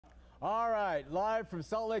All right, live from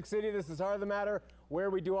Salt Lake City, this is Heart of the Matter, where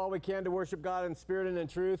we do all we can to worship God in spirit and in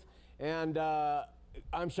truth. And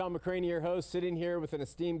I'm Shawn McCraney, your host, sitting here with an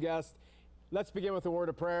esteemed guest. Let's begin with a word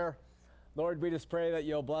of prayer. Lord, we just pray that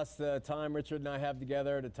you'll bless the time Richard and I have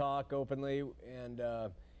together to talk openly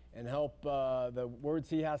and help the words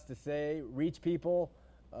he has to say reach people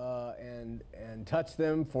and touch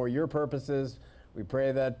them for your purposes. We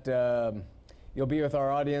pray that you'll be with our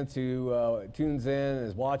audience who tunes in and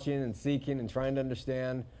is watching and seeking and trying to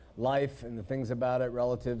understand life and the things about it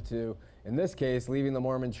relative to, in this case, leaving the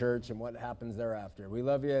Mormon church and what happens thereafter. We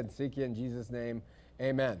love you and seek you in Jesus' name.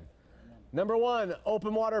 Amen. Number one,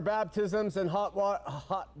 open water baptisms and hot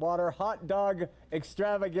dog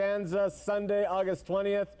extravaganza, Sunday, August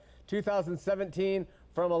 20th, 2017,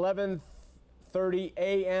 from 11:30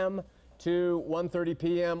 a.m. to 1:30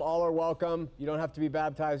 p.m. All are welcome. You don't have to be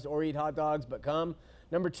baptized or eat hot dogs, but come.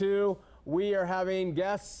 Number two, we are having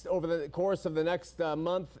guests over the course of the next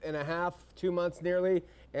month and a half, 2 months nearly.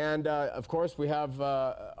 And of course, we have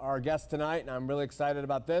our guest tonight, and I'm really excited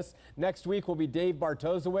about this. Next week will be Dave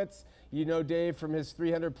Bartosiewicz. You know Dave from his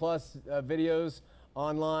 300 plus videos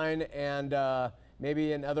online and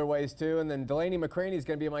maybe in other ways too. And then Delaney McCraney is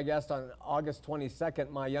going to be my guest on August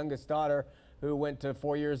 22nd, my youngest daughter, who went to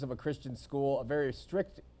 4 years of a Christian school, a very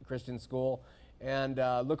strict Christian school, and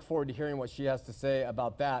look forward to hearing what she has to say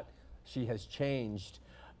about that. She has changed.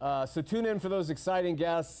 So tune in for those exciting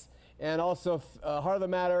guests. And also, Heart of the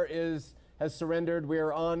Matter has surrendered. We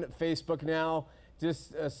are on Facebook now.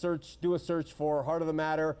 Just do a search for Heart of the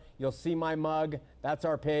Matter. You'll see my mug. That's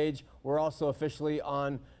our page. We're also officially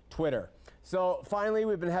on Twitter. So finally,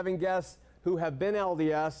 we've been having guests who have been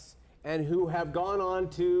LDS and who have gone on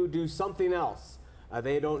to do something else.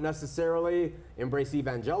 They don't necessarily embrace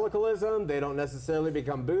evangelicalism. They don't necessarily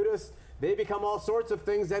become Buddhists. They become all sorts of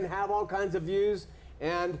things and have all kinds of views.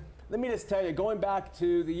 And let me just tell you, going back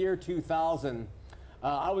to the year 2000,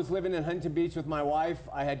 I was living in Huntington Beach with my wife.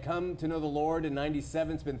 I had come to know the Lord in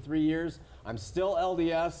 '97. It's been 3 years. I'm still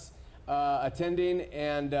LDS attending.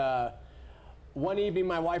 And one evening,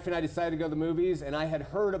 my wife and I decided to go to the movies. And I had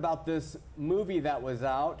heard about this movie that was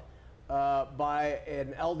out by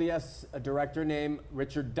an LDS director named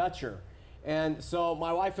Richard Dutcher. And so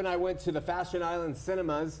my wife and I went to the Fashion Island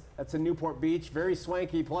Cinemas. That's in Newport Beach, very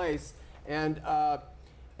swanky place. And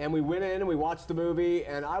we went in and we watched the movie.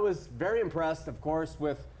 And I was very impressed, of course,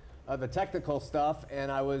 with the technical stuff.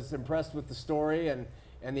 And I was impressed with the story and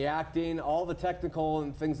the acting, all the technical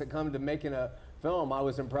and things that come to making a film. I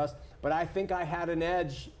was impressed. But I think I had an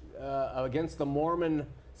edge against the Mormon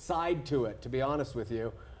side to it, to be honest with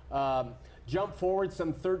you. Jump forward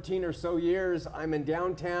some 13 or so years, I'm in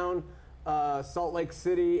downtown Salt Lake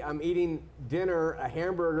City. I'm eating dinner, a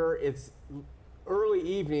hamburger. It's early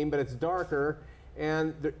evening, but it's darker.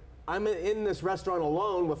 And I'm in this restaurant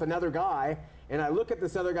alone with another guy. And I look at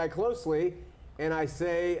this other guy closely and I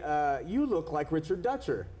say, you look like Richard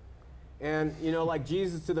Dutcher. And, you know, like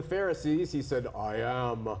Jesus to the Pharisees, he said, I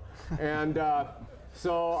am. And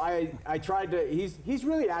so I tried to, he's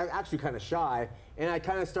really actually kind of shy. And I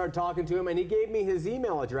kind of started talking to him, and he gave me his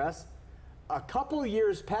email address. A couple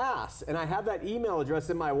years pass, and I have that email address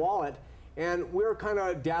in my wallet, and we were kind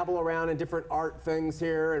of dabble around in different art things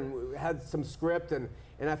here, and we had some script, and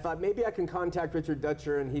I thought maybe I can contact Richard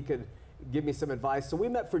Dutcher, and he could give me some advice. So we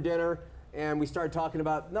met for dinner, and we started talking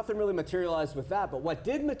about, nothing really materialized with that, but what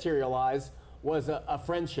did materialize was a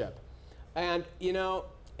friendship. And, you know,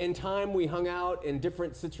 in time, we hung out in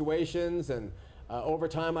different situations, and over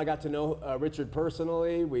time, I got to know Richard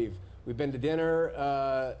personally. We've been to dinner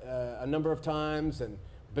a number of times, and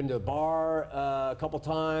been to the bar a couple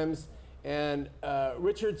times. And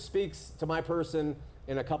Richard speaks to my person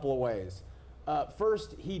in a couple of ways.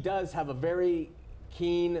 First, he does have a very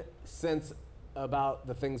keen sense about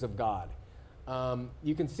the things of God.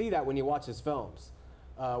 You can see that when you watch his films,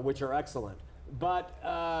 which are excellent. But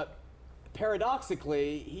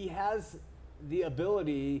paradoxically, he has the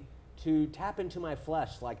ability to tap into my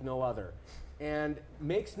flesh like no other and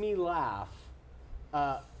makes me laugh.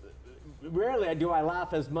 Rarely do I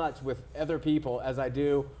laugh as much with other people as I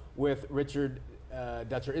do with Richard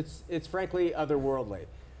Dutcher. It's frankly otherworldly.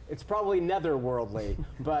 It's probably netherworldly,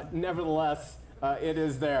 but nevertheless, it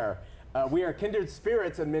is there. We are kindred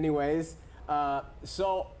spirits in many ways.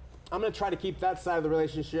 So I'm going to try to keep that side of the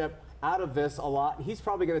relationship out of this a lot. He's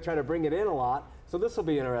probably going to try to bring it in a lot. So this will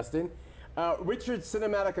be interesting. Richard's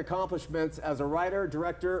cinematic accomplishments as a writer,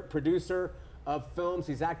 director, producer of films.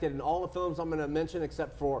 He's acted in all the films I'm going to mention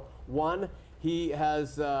except for one. He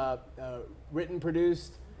has written,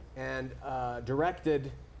 produced, and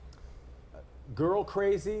directed Girl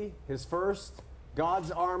Crazy, his first,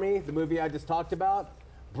 God's Army, the movie I just talked about,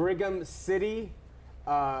 Brigham City,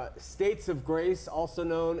 States of Grace, also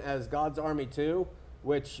known as God's Army 2,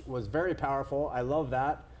 which was very powerful. I love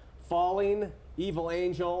that. Falling, Evil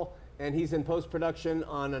Angel, and he's in post-production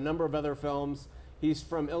on a number of other films. He's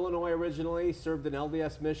from Illinois originally, served an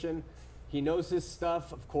LDS mission. He knows his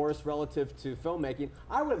stuff, of course, relative to filmmaking.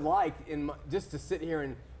 I would like just to sit here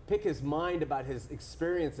and pick his mind about his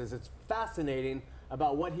experiences. It's fascinating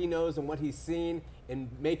about what he knows and what he's seen in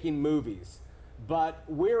making movies. But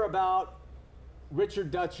we're about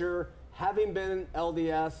Richard Dutcher having been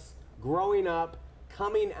LDS, growing up,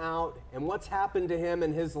 coming out, and what's happened to him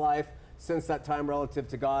in his life since that time relative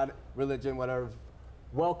to God, religion, whatever.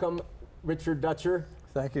 Welcome, Richard Dutcher.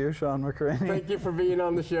 Thank you, Shawn McCraney. Thank you for being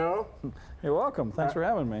on the show. You're welcome. Thanks for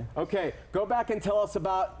having me. Okay, go back and tell us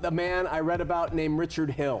about the man I read about named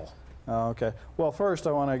Richard Hill. Okay. Well, first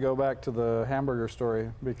I want to go back to the hamburger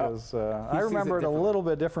story because I remember it a little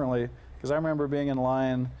bit differently, because I remember being in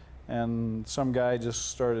line and some guy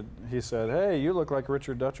just started, he said, "Hey, you look like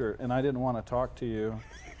Richard Dutcher," and I didn't want to talk to you.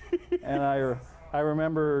 And I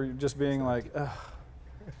remember just being like, ugh.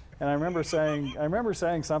 And I remember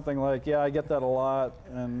saying something like, "Yeah, I get that a lot,"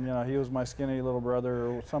 and you know, he was my skinny little brother,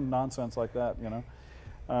 or some nonsense like that, you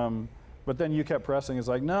know. But then you kept pressing. It's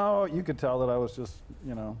like, no, you could tell that I was just,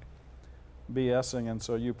 you know, BSing, and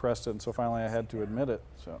so you pressed it, and so finally I had to admit it.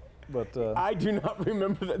 So, but I do not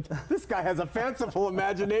remember that. This guy has a fanciful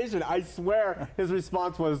imagination. I swear his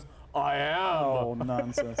response was, "I am." Oh,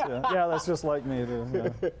 nonsense. Yeah, yeah, that's just like me.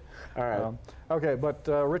 Yeah. All right. Okay, but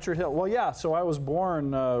Richard Hill. Well, yeah. So I was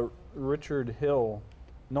born Richard Hill,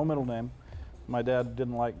 no middle name. My dad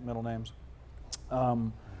didn't like middle names,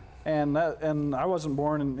 and I wasn't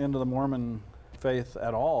born into the Mormon faith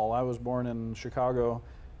at all. I was born in Chicago,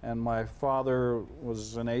 and my father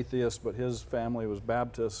was an atheist, but his family was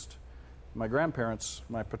Baptist. My grandparents,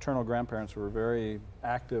 my paternal grandparents, were very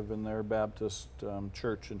active in their Baptist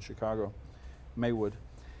church in Chicago, Maywood,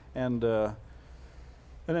 and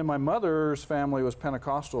then my mother's family was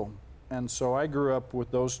Pentecostal, and so I grew up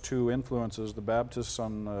with those two influences: the Baptists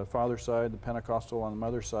on the father's side, the Pentecostal on the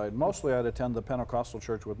mother's side. Mostly, I'd attend the Pentecostal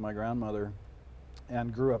church with my grandmother,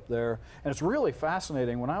 and grew up there. And it's really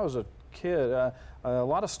fascinating. When I was a kid, a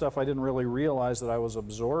lot of stuff I didn't really realize that I was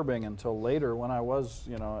absorbing until later when I was,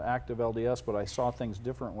 you know, active LDS, but I saw things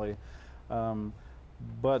differently.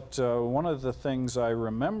 But one of the things I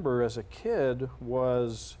remember as a kid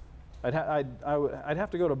was I'd have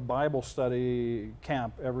to go to Bible study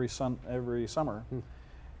camp every summer,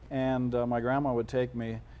 and my grandma would take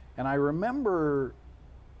me. And I remember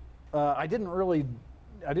I didn't really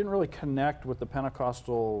connect with the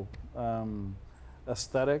Pentecostal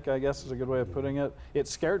aesthetic, I guess is a good way of putting it. It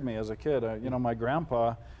scared me as a kid. You know, my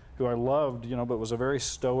grandpa, who I loved, you know, but was a very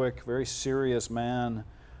stoic, very serious man.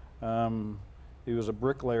 He was a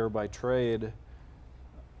bricklayer by trade,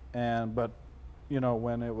 but you know,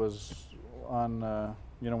 when it was on,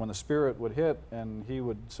 you know, when the Spirit would hit, and he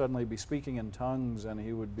would suddenly be speaking in tongues, and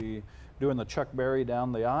he would be doing the Chuck Berry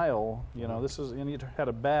down the aisle. You know, and he had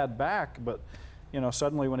a bad back, but you know,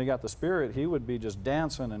 suddenly when he got the Spirit, he would be just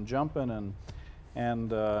dancing and jumping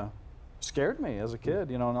and scared me as a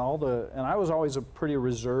kid, you know, and I was always a pretty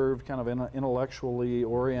reserved, kind of intellectually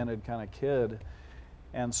oriented kind of kid,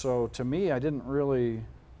 and so to me, I didn't really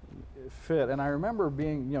fit. And I remember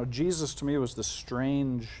being, you know, Jesus to me was the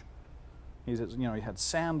strange. You know, he had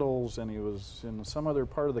sandals, and he was in some other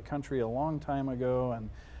part of the country a long time ago, and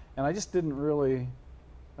I just didn't really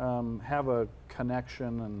have a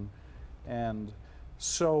connection, and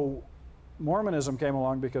so Mormonism came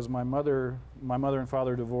along because my mother and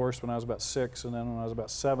father divorced when I was about 6, and then when I was about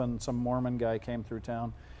 7, some Mormon guy came through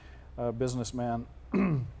town, a businessman,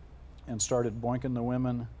 and started boinking the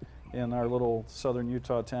women in our little southern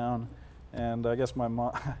Utah town. And I guess my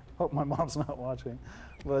mom, hope my mom's not watching,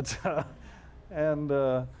 but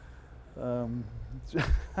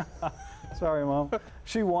sorry, Mom.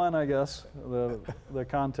 She won, I guess, the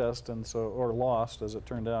contest, and so, or lost, as it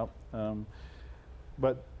turned out.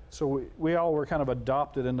 But so we all were kind of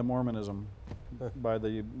adopted into Mormonism by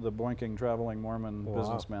the boinking traveling Mormon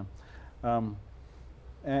businessman,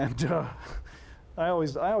 and I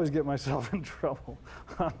always get myself in trouble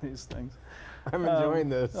on these things. I'm enjoying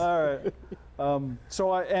this. All right.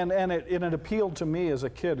 So it appealed to me as a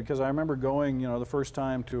kid, because I remember going, you know, the first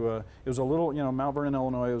time to it was a little, you know, Mount Vernon,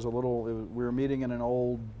 Illinois. We were meeting in an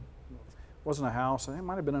old, it wasn't a house. I think it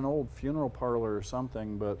might have been an old funeral parlor or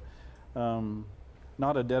something, but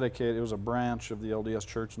not a dedicated. It was a branch of the LDS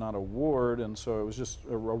Church, not a ward, and so it was just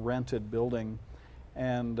a rented building,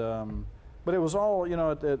 and but it was all, you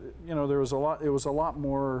know, there was a lot. It was a lot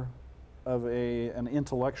more of an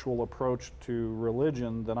intellectual approach to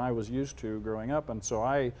religion than I was used to growing up, and so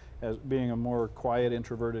I, as being a more quiet,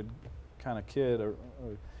 introverted kind of kid,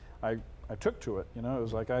 I took to it. You know, it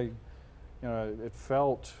was like it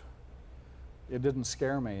didn't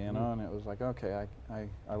scare me. You know, and it was like, okay,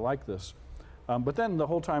 I like this. But then the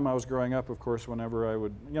whole time I was growing up, of course, whenever I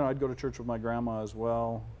would, I'd go to church with my grandma as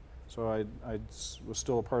well. So I was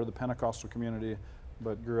still a part of the Pentecostal community,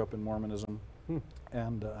 but grew up in Mormonism.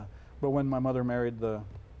 And but when my mother married the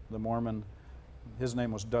Mormon, his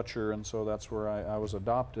name was Dutcher, and so that's where I was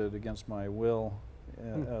adopted against my will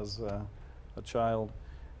as a child,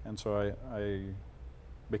 and so I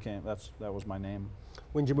became, that was my name.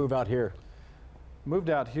 When did you move out here? Moved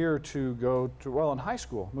out here to go to, well, in high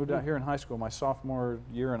school. Moved out here in high school. My sophomore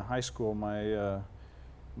year in high school,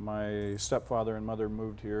 my stepfather and mother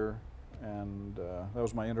moved here, and that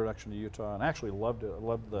was my introduction to Utah, and I actually loved it. I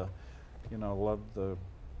loved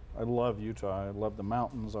I love Utah. I love the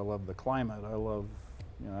mountains. I love the climate.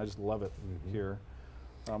 I just love it here.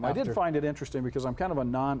 I did find it interesting because I'm kind of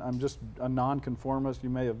I'm just a nonconformist. You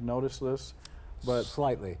may have noticed this, but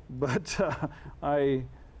slightly. But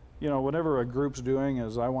whatever a group's doing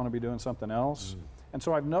is I want to be doing something else. And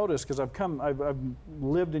so I've noticed, because I've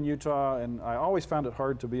lived in Utah, and I always found it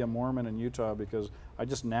hard to be a Mormon in Utah because I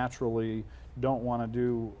just naturally don't want to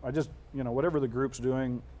do, whatever the group's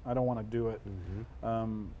doing, I don't want to do it.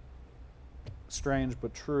 Strange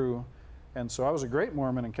but true. And so I was a great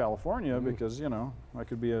Mormon in California because, I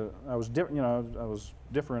could be I was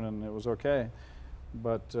different and it was okay.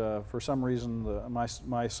 But for some reason,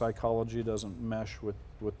 my psychology doesn't mesh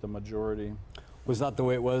with the majority. Was that the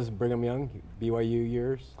way it was Brigham Young, BYU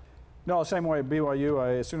years? No, same way at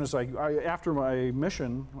BYU. As soon as after my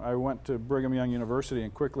mission, I went to Brigham Young University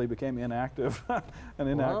and quickly became inactive, an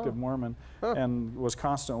inactive Mormon, and was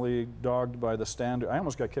constantly dogged by the standard. I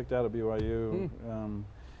almost got kicked out of BYU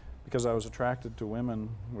because I was attracted to women,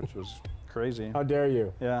 which was crazy. How dare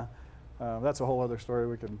you? Yeah, that's a whole other story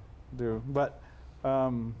we could do. But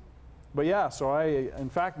yeah, so in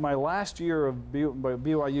fact, my last year of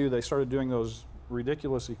BYU, they started doing those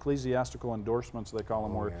ridiculous ecclesiastical endorsements, they call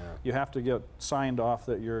them, where you have to get signed off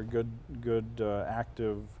that you're a good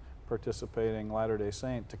active, participating Latter-day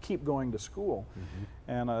Saint to keep going to school.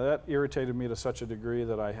 And that irritated me to such a degree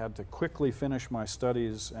that I had to quickly finish my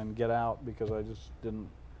studies and get out because I just didn't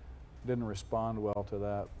respond well to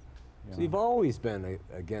that. So you've always been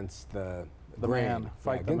against the man,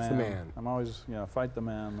 fight the man. Against the man. I'm always, fight the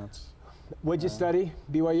man. That's. What'd you study,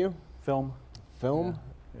 BYU? Film. Film?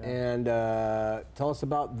 Yeah. And tell us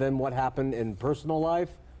about then what happened in personal life,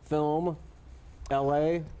 film,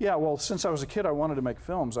 LA? Yeah, well, since I was a kid, I wanted to make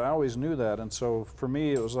films. I always knew that, and so for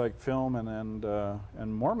me, it was like film, and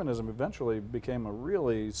Mormonism eventually became a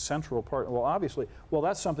really central part. Well, obviously,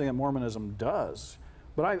 that's something that Mormonism does.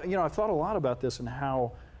 But I've thought a lot about this and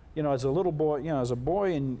how, as a little boy, as a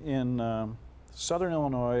boy in Southern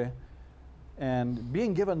Illinois, and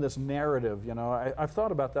being given this narrative, I've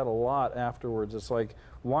thought about that a lot afterwards. It's like,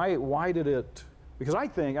 why did it? Because I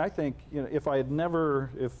think, if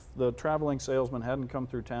the traveling salesman hadn't come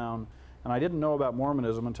through town, and I didn't know about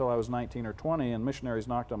Mormonism until I was 19 or 20, and missionaries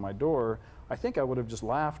knocked on my door, I think I would have just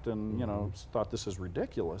laughed and thought this is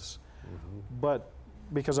ridiculous. But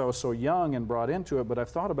because I was so young and brought into it, but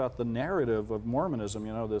I've thought about the narrative of Mormonism.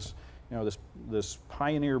 This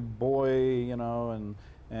pioneer boy,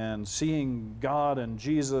 and seeing God and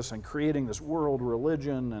Jesus and creating this world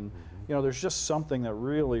religion, and there's just something that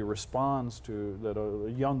really responds to, that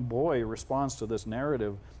a young boy responds to this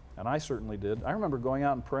narrative, and I certainly did. I remember going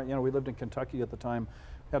out and praying. We lived in Kentucky at the time,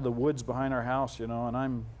 had the woods behind our house, and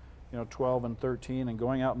I'm 12 and 13, and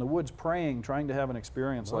going out in the woods praying, trying to have an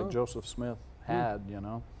experience like Joseph Smith had,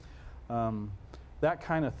 that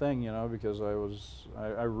kind of thing, because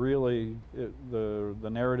I really, the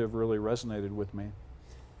narrative really resonated with me.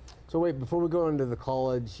 So wait, before we go into the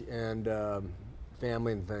college and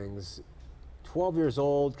family and things, 12 years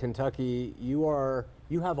old, Kentucky, you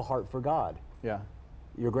have a heart for God. Yeah.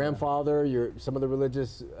 Your grandfather, some of the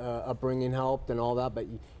religious upbringing helped and all that, but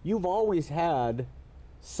you've always had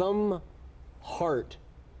some heart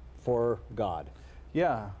for God.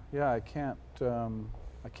 Yeah, I can't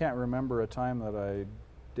remember a time that I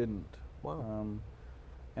didn't. Wow.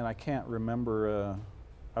 And I can't remember.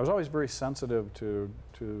 I was always very sensitive to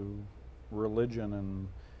religion and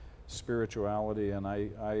spirituality, and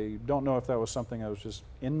I don't know if that was something that was just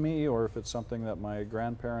in me or if it's something that my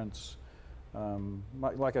grandparents,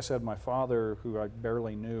 like I said, my father, who I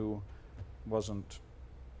barely knew, wasn't,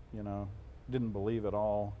 didn't believe at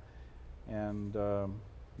all, and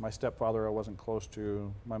my stepfather I wasn't close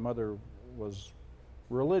to. My mother was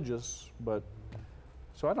religious, but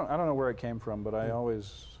so I don't know where it came from, but I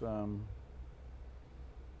always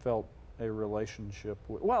felt a relationship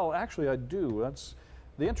with, well, actually I do. That's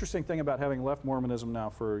the interesting thing about having left Mormonism now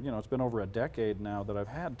for, it's been over a decade now, that I've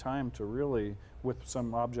had time to really, with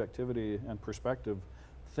some objectivity and perspective,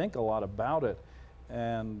 think a lot about it.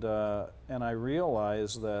 And I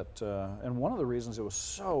realized that, and one of the reasons it was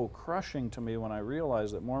so crushing to me when I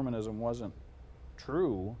realized that Mormonism wasn't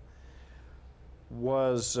true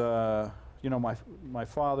was, my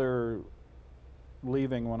father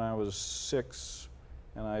leaving when I was 6,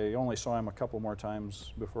 and I only saw him a couple more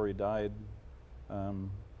times before he died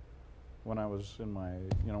when I was in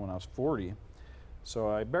when I was 40. So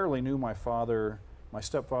I barely knew my father. My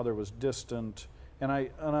stepfather was distant,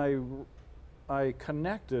 and I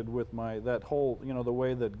connected with that whole, the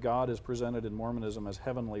way that God is presented in Mormonism as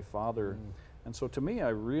Heavenly Father. And so to me, I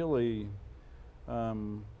really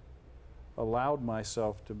allowed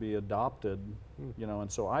myself to be adopted,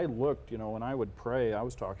 and so I looked, when I would pray, I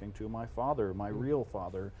was talking to my father, my real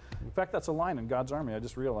father. In fact, that's a line in God's Army. I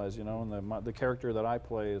just realized, and the character that I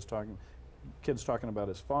play is kid's talking about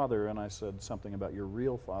his father, and I said something about your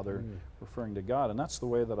real father, referring to God, and that's the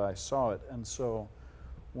way that I saw it. And so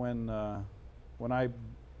when I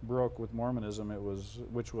broke with Mormonism,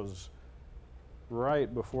 which was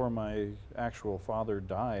right before my actual father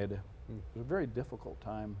died. It was a very difficult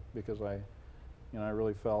time because I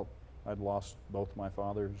really felt I'd lost both my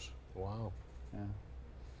fathers. Wow. Yeah.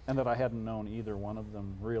 And that I hadn't known either one of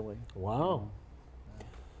them, really. Wow. Yeah.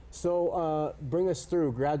 So bring us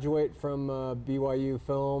through. Graduate from BYU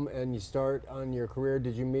Film, and you start on your career.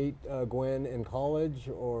 Did you meet Gwen in college,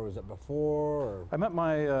 or was it before? Or? I met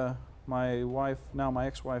my wife, now my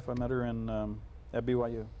ex-wife. I met her at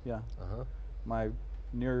BYU. Yeah. My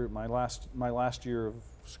last year of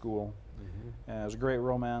school. It was a great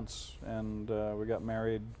romance, and we got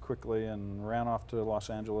married quickly and ran off to Los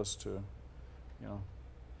Angeles to,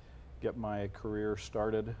 get my career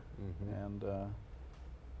started. And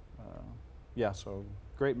yeah, so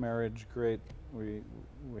great marriage, great. We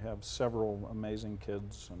have several amazing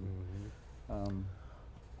kids, and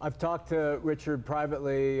I've talked to Richard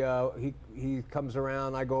privately. He comes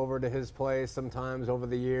around. I go over to his place sometimes over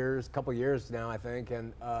the years, couple years now, I think,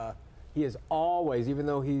 and he has always, even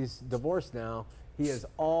though he's divorced now, he has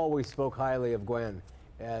always spoke highly of Gwen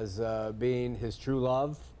as being his true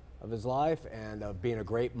love of his life, and of being a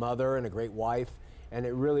great mother and a great wife, and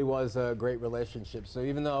it really was a great relationship. So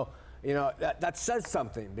even though, that says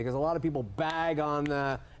something, because a lot of people bag on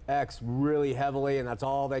the ex really heavily, and that's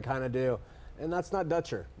all they kind of do. And that's not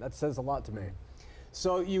Dutcher. That says a lot to me.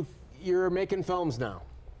 So you're making films now.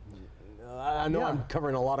 I know I'm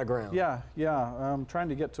covering a lot of ground. Yeah. I'm trying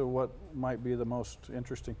to get to what might be the most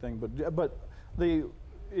interesting thing, but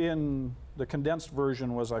in the condensed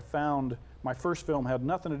version was I found my first film had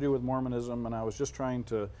nothing to do with Mormonism, and I was just trying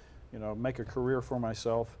to, make a career for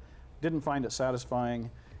myself. Didn't find it satisfying.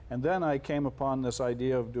 And then I came upon this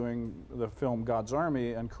idea of doing the film God's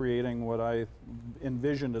Army and creating what I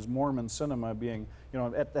envisioned as Mormon cinema being,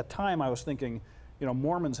 at that time I was thinking,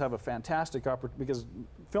 Mormons have a fantastic opportunity, because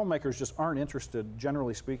filmmakers just aren't interested,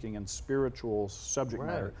 generally speaking, in spiritual subject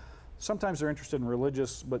matter. Sometimes they're interested in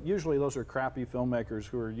religious, but usually those are crappy filmmakers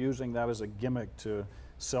who are using that as a gimmick to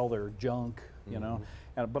sell their junk,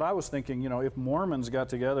 But I was thinking, if Mormons got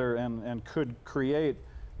together and could create,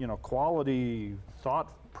 quality,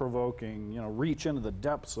 thought-provoking, reach into the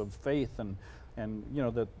depths of faith, and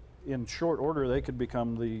that in short order they could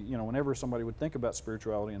become whenever somebody would think about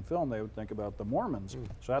spirituality in film, they would think about the Mormons.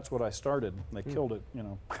 So that's what I started. They killed it,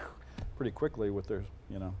 pretty quickly with their,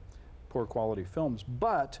 poor quality films.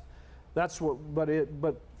 But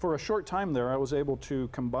for a short time there, I was able to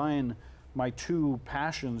combine my two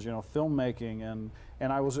passions, filmmaking and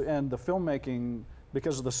the filmmaking,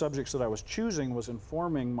 because of the subjects that I was choosing, was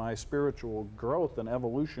informing my spiritual growth and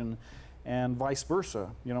evolution, and vice versa.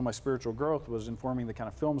 My spiritual growth was informing the kind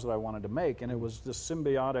of films that I wanted to make, and it was this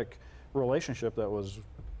symbiotic relationship that was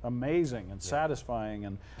amazing and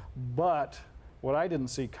satisfying. But what I didn't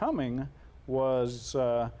see coming was,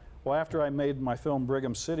 after I made my film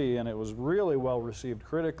Brigham City, and it was really well received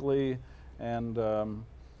critically, and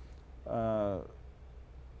I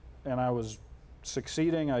was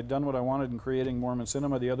succeeding. I'd done what I wanted in creating Mormon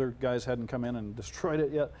cinema. The other guys hadn't come in and destroyed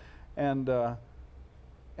it yet. And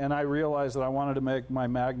I realized that I wanted to make my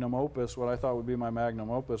magnum opus, what I thought would be my magnum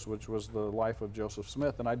opus, which was the life of Joseph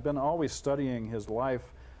Smith. And I'd been always studying his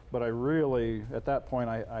life, but I really, at that point,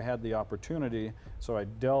 I had the opportunity, so I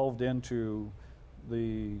delved into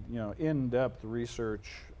the in-depth research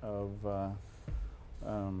of the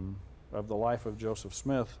life of Joseph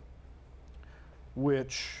Smith.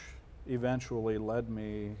 which eventually led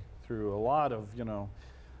me through a lot of,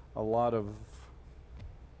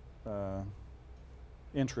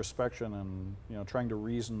 introspection and, trying to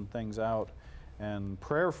reason things out and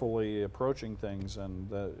prayerfully approaching things,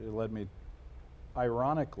 and it led me,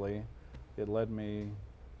 ironically, it led me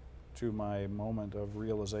to my moment of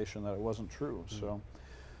realization that it wasn't true.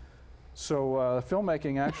 So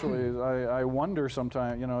filmmaking, actually, I wonder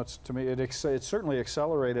sometimes, it's, to me, it certainly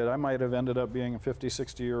accelerated. I might have ended up being a 50,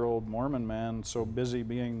 60-year-old Mormon man, so busy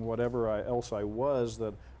being whatever else I was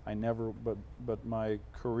that I never, but my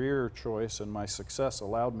career choice and my success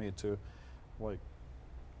allowed me to,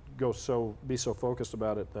 be so focused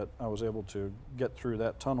about it that I was able to get through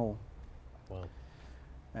that tunnel. Wow.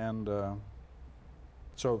 And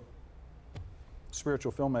so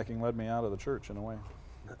spiritual filmmaking led me out of the church in a way.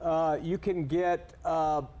 You can get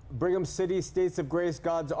Brigham City States of Grace,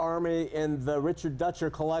 God's Army in the Richard Dutcher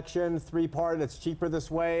collection, 3-part. It's cheaper this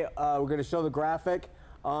way. We're going to show the graphic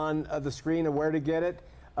on the screen of where to get it.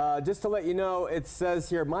 Just to let you know, it says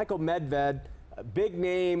here, Michael Medved, a big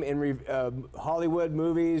name in Hollywood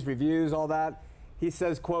movies, reviews, all that. He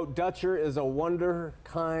says, quote, Dutcher is a wonder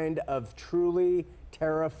kind of truly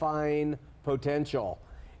terrifying potential.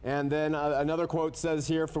 And then another quote says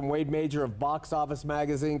here from Wade Major of Box Office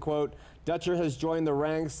Magazine, quote, Dutcher has joined the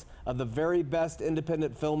ranks of the very best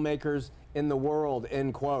independent filmmakers in the world,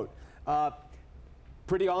 end quote.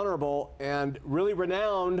 Pretty honorable and really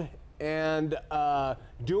renowned and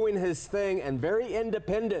doing his thing and very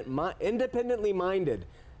independently minded.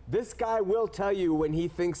 This guy will tell you when he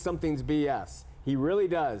thinks something's BS. He really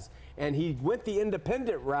does. And he went the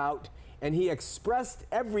independent route and he expressed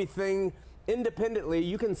everything independently.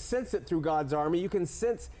 You can sense it through God's Army. You can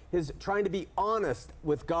sense his trying to be honest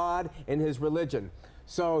with God and his religion.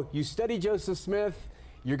 So you study Joseph Smith.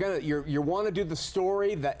 You want to do the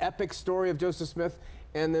story, the epic story of Joseph Smith,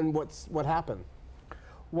 and then what happened?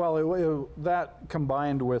 Well, that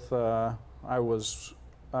combined with I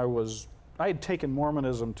had taken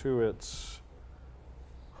Mormonism to its.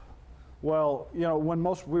 Well,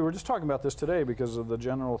 we were just talking about this today because of the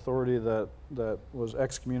general authority that was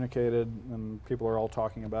excommunicated, and people are all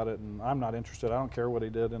talking about it, and I'm not interested. I don't care what he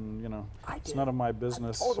did, and it's none of my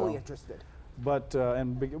business. I'm totally interested. But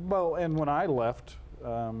and when I left, there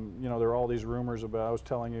are all these rumors about. I was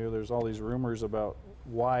telling you, there's all these rumors about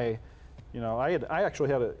why, I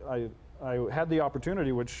actually had the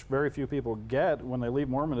opportunity, which very few people get when they leave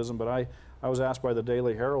Mormonism, but I was asked by the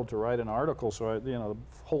Daily Herald to write an article, so the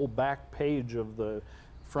whole back page of the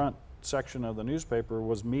front section of the newspaper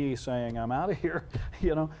was me saying I'm out of here,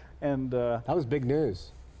 and that was big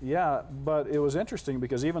news. Yeah, but it was interesting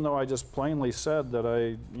because even though I just plainly said that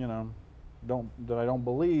I don't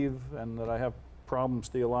believe and that I have problems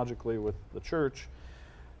theologically with the church,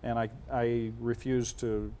 and I refuse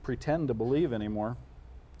to pretend to believe anymore,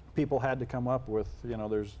 people had to come up with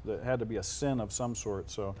there had to be a sin of some sort.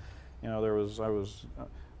 So.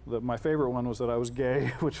 My favorite one was that I was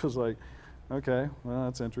gay, which was like, okay, well,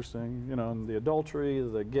 that's interesting. And the adultery,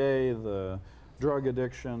 the gay, the drug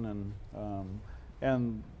addiction,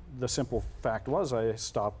 and the simple fact was I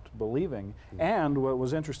stopped believing. Mm-hmm. And what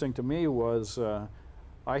was interesting to me was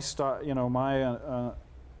I stopped,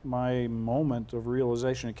 my moment of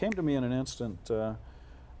realization, it came to me in an instant,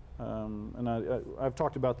 and I've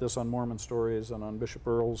talked about this on Mormon Stories and on Bishop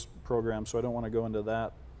Earl's program, so I don't want to go into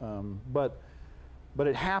that. But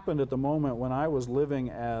it happened at the moment when I was living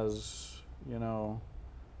as, in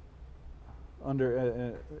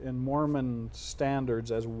Mormon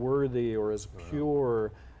standards, as worthy or as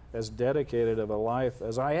pure, as dedicated of a life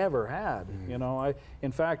as I ever had. Mm-hmm.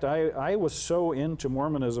 In fact, I was so into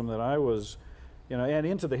Mormonism that I was, and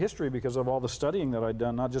into the history because of all the studying that I'd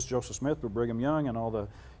done, not just Joseph Smith, but Brigham Young and all the,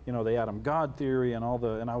 the Adam God theory and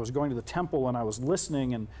and I was going to the temple and I was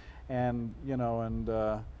listening and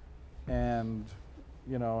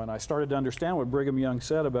I started to understand what Brigham Young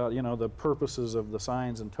said about, the purposes of the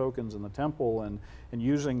signs and tokens in the temple and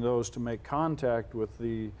using those to make contact with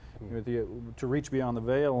to reach beyond the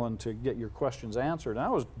veil and to get your questions answered. And I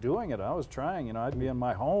was doing it. I was trying, I'd be in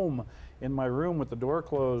my home, in my room with the door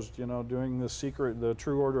closed, doing the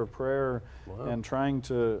true order of prayer. Wow. And trying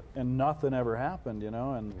to, and nothing ever happened,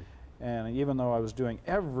 and even though I was doing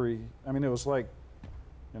it was like,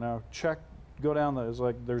 check, go down it's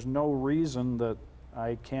like there's no reason that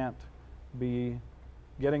I can't be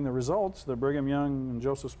getting the results that Brigham Young and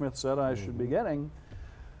Joseph Smith said I should be getting,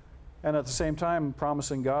 and at the same time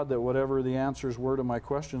promising God that whatever the answers were to my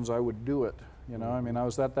questions, I would do it. I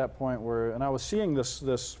was at that point where, and I was seeing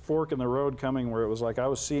this fork in the road coming where it was like I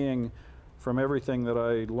was seeing from everything that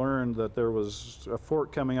I learned, that there was a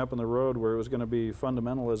fork coming up in the road where it was going to be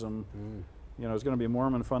fundamentalism. You know, it's going to be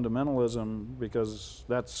Mormon fundamentalism, because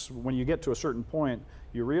that's when you get to a certain point,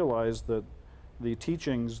 you realize that the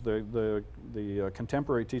teachings, the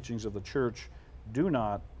contemporary teachings of the church,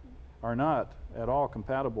 are not at all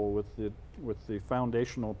compatible with the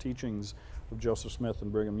foundational teachings of Joseph Smith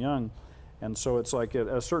and Brigham Young. And so it's like at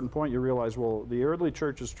a certain point you realize, well, the early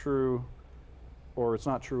church is true, or it's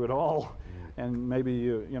not true at all. And maybe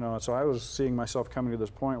you know. So I was seeing myself coming to this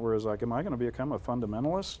point where it's like, am I going to become a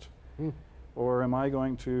fundamentalist, or am I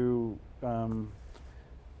going to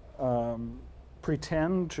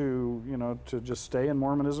pretend to, you know, to just stay in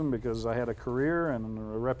Mormonism because I had a career and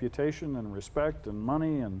a reputation and respect and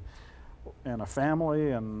money and a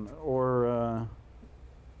family, and or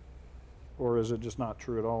is it just not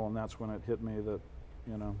true at all? And that's when it hit me that,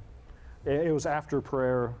 you know, it was after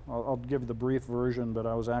prayer. I'll give the brief version, but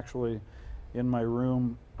I was actually in my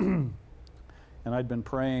room and I'd been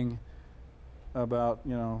praying about,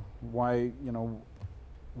 you know, why, you know,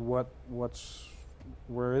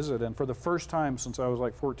 where is it? And for the first time since I was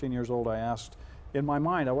like 14 years old, I asked, in my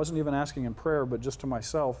mind, I wasn't even asking in prayer, but just to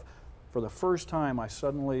myself, for the first time I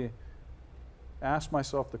suddenly asked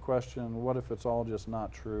myself the question, what if it's all just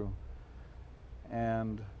not true?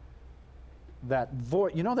 And that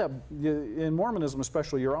voice, you know, that in Mormonism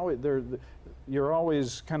especially, you're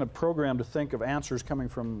always kind of programmed to think of answers coming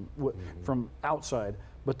from outside.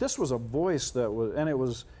 But this was a voice that was, and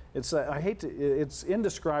it's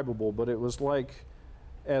indescribable, but it was like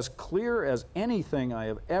as clear as anything I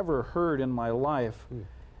have ever heard in my life.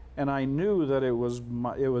 And I knew that it was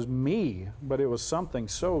me, but it was something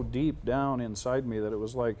so deep down inside me that it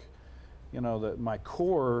was like, you know, that my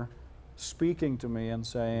core speaking to me and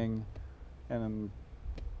saying, and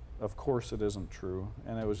of course it isn't true.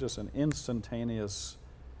 And it was just an instantaneous,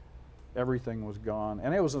 everything was gone.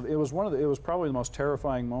 And it was probably the most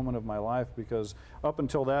terrifying moment of my life, because up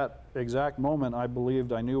until that exact moment I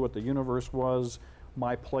believed I knew what the universe was,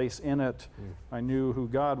 my place in it. I knew who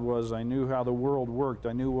God was. I knew how the world worked.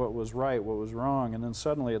 I knew what was right, what was wrong. And then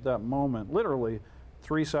suddenly at that moment, literally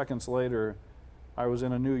 3 seconds later, I was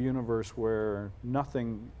in a new universe where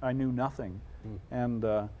I knew nothing. And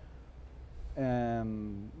the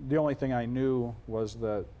only thing I knew was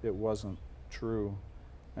that it wasn't true.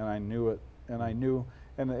 And I knew it. And I knew,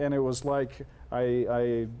 and it was like,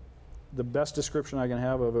 the best description I can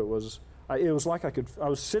have of it was, it was like I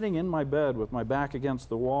was sitting in my bed with my back against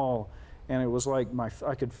the wall, and it was like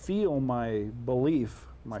I could feel my belief,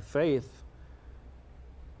 my faith.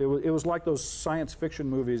 It was like those science fiction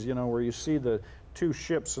movies, you know, where you see the two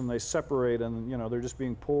ships and they separate, and, you know, they're just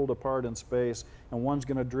being pulled apart in space, and one's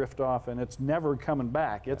going to drift off and it's never coming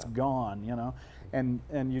back. It's gone, you know. And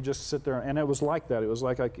you just sit there, and it was like that. It was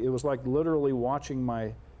like literally watching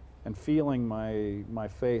and feeling my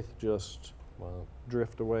faith just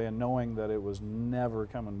drift away, and knowing that it was never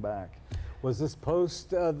coming back. Was this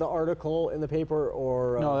post the article in the paper,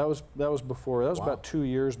 or? No, that was before. That was about 2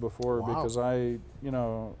 years before, because you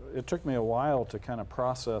know, it took me a while to kind of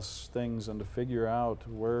process things and to figure out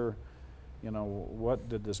where, you know, what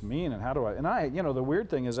did this mean, and how do I, you know, the weird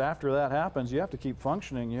thing is, after that happens, you have to keep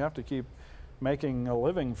functioning. You have to keep making a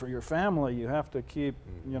living for your family. You have to keep,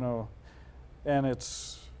 you know, and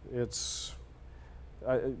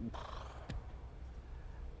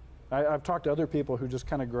I've talked to other people who just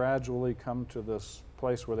kind of gradually come to this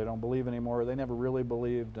place where they don't believe anymore. They never really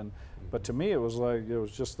believed, but to me it was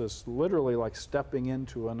just this, literally like stepping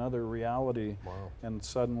into another reality, and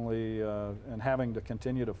suddenly and having to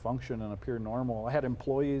continue to function and appear normal. I had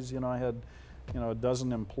employees, you know, I had, you know,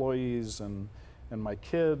 12 employees and my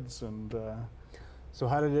kids, and so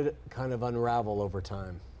how did it kind of unravel over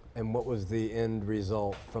time, and what was the end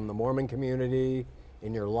result from the Mormon community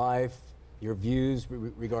in your life? Your views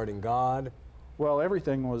regarding God? Well,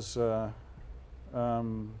 everything was, the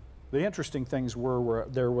interesting things were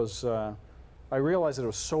there was, I realized that it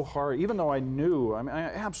was so hard, even though I knew, I mean,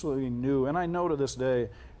 I absolutely knew, and I know to this day.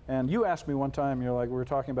 And you asked me one time, you're like, we were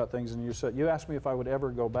talking about things, and you asked me if I would ever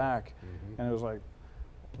go back. And it was like,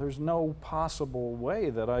 there's no possible way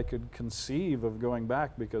that I could conceive of going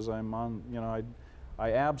back, because I'm on, you know,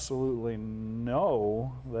 I absolutely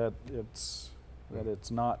know that it's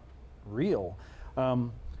not real.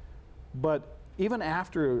 But even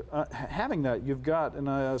after having that, you've got,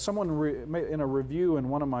 and someone in a review in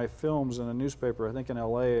one of my films in a newspaper, I think in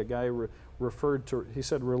LA, a guy referred to, he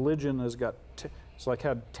said, religion has got, it's like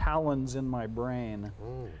had talons in my brain.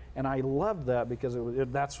 And I loved that, because it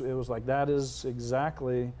was like, that is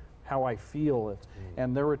exactly how I feel it.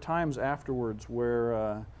 And there were times afterwards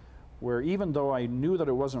where where even though I knew that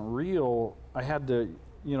it wasn't real, I had to,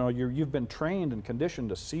 you know, you've been trained and conditioned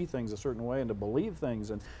to see things a certain way and to believe things.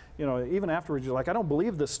 And, you know, even afterwards, you're like, I don't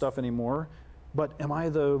believe this stuff anymore, but am I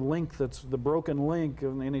the link that's the broken link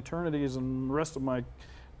in eternities, and the rest of my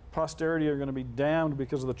posterity are going to be damned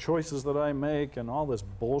because of the choices that I make and all this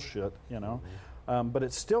bullshit, you know? But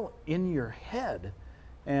it's still in your head,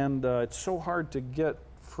 and it's so hard to get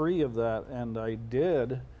free of that, and I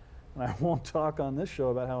did. And I won't talk on this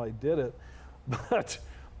show about how I did it, but,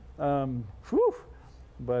 whew,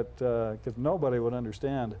 but because nobody would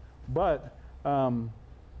understand. But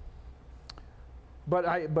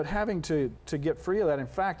having to get free of that. In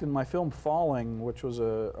fact, in my film Falling, which was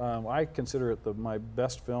I consider it my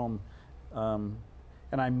best film, and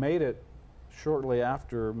I made it shortly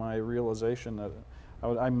after my realization that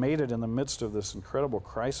I made it in the midst of this incredible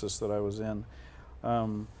crisis that I was in.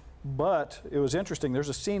 But it was interesting. There's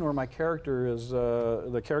a scene where my character is,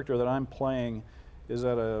 the character that I'm playing is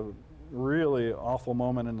at a really awful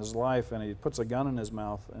moment in his life, and he puts a gun in his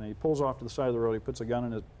mouth, and he pulls off to the side of the road, he puts a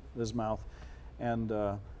gun in his mouth. And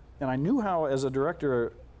I knew how, as a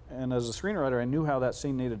director and as a screenwriter, I knew how that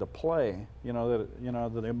scene needed to play, you know,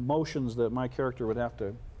 the emotions that my character would have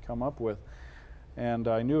to come up with. And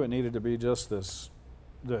I knew it needed to be just this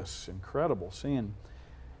incredible scene.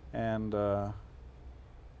 And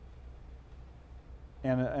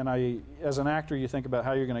I, as an actor, you think about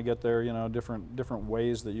how you're going to get there, you know, different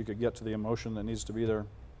ways that you could get to the emotion that needs to be there.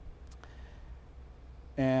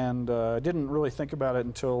 And I didn't really think about it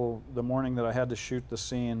until the morning that I had to shoot the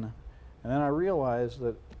scene. And then I realized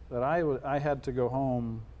that I had to go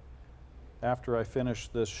home after I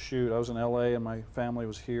finished this shoot. I was in LA and my family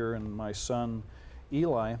was here, and my son,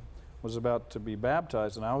 Eli, was about to be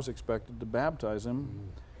baptized, and I was expected to baptize him.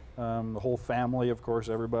 The whole family, of course,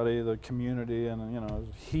 everybody, the community, and, you know,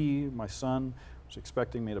 my son, was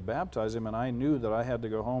expecting me to baptize him, and I knew that I had to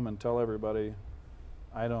go home and tell everybody,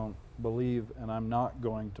 I don't believe, and I'm not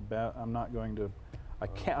going to,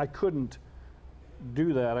 I couldn't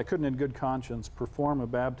do that. I couldn't in good conscience perform a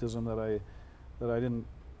baptism I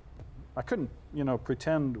couldn't, you know,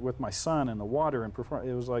 pretend with my son in the water and perform.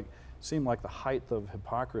 It was like, seemed like the height of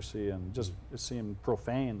hypocrisy, and just it seemed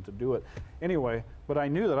profane to do it. Anyway, but I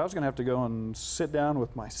knew that I was going to have to go and sit down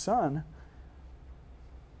with my son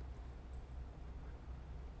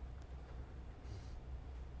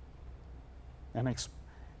and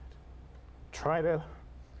try to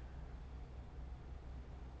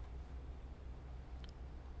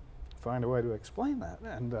find a way to explain that.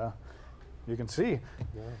 And you can see.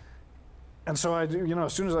 Yeah. And so I, you know,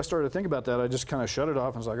 as soon as I started to think about that, I just kind of shut it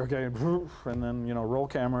off and was like, okay, and then, you know, roll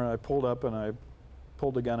camera. I pulled up and I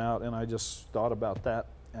pulled the gun out, and I just thought about that,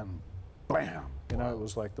 and bam, you know, it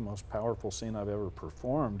was like the most powerful scene I've ever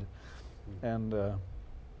performed. And it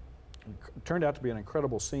turned out to be an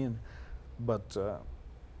incredible scene, but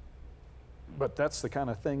that's the kind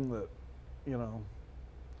of thing that, you know,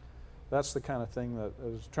 that's the kind of thing that I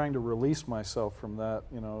was trying to release myself from that,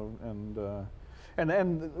 you know,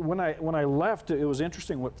 and when I left, it was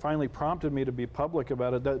interesting what finally prompted me to be public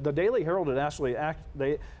about it. The Daily Herald had actually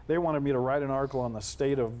they wanted me to write an article on the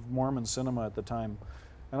state of Mormon cinema at the time,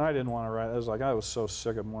 and I didn't want to write. I was so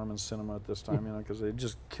sick of Mormon cinema at this time, you know, because they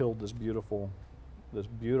just killed this beautiful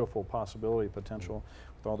possibility potential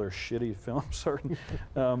with all their shitty films.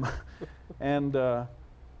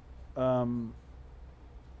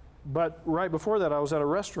 But right before that, I was at a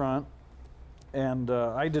restaurant. And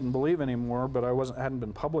I didn't believe anymore, but I hadn't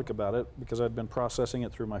been public about it because I'd been processing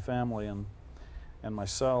it through my family and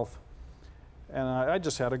myself. And I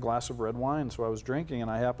just had a glass of red wine, so I was drinking, and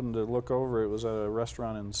I happened to look over. It was at a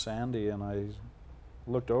restaurant in Sandy, and I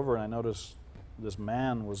looked over and I noticed this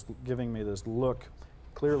man was giving me this look.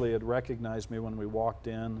 Clearly had recognized me when we walked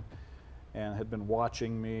in and had been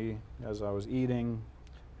watching me as I was eating,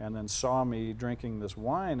 and then saw me drinking this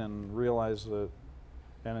wine and realized that.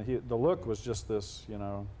 And the look was just this, you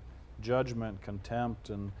know, judgment,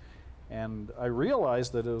 contempt, and I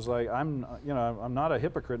realized that it was like, I'm not a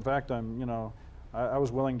hypocrite. In fact, I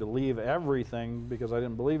was willing to leave everything because I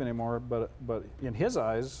didn't believe anymore. But in his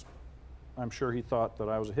eyes, I'm sure he thought that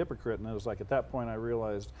I was a hypocrite. And it was like at that point I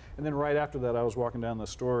realized. And then right after that, I was walking down the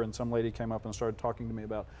store, and some lady came up and started talking to me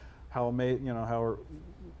about how my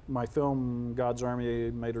film God's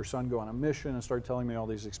Army made her son go on a mission, and started telling me all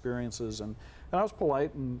these experiences. And I was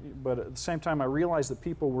polite, but at the same time I realized that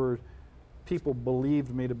people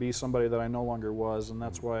believed me to be somebody that I no longer was, and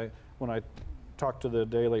that's why when I talked to the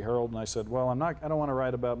Daily Herald and I said, well, I don't want to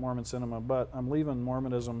write about Mormon cinema, but I'm leaving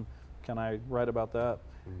Mormonism, can I write about that?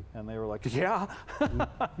 And they were like, yeah.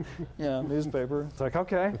 Yeah, newspaper. It's like,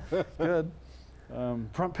 okay, good.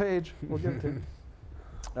 Front page. We'll get to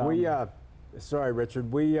it. Sorry,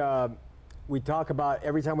 Richard. We talk about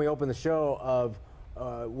every time we open the show of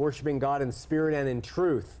worshiping God in spirit and in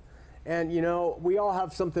truth. And, you know, we all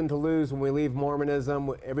have something to lose when we leave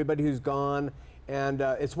Mormonism, everybody who's gone. And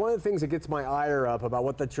it's one of the things that gets my ire up about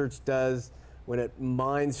what the church does when it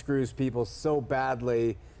mind screws people so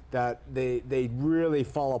badly that they really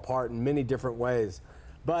fall apart in many different ways.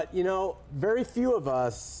 But, you know, very few of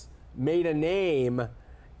us made a name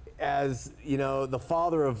as, you know, the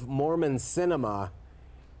father of Mormon cinema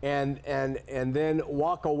and then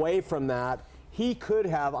walk away from that. He could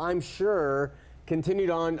have, I'm sure, continued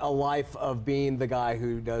on a life of being the guy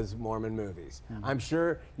who does Mormon movies. Mm-hmm. I'm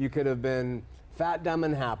sure you could have been fat, dumb,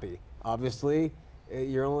 and happy. Obviously,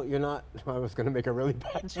 you're not. I was going to make a really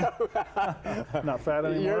bad joke. Not fat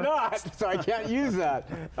anymore. You're not, so I can't use that.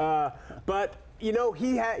 But you know,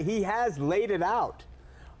 he has laid it out.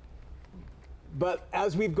 But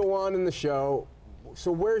as we go on in the show,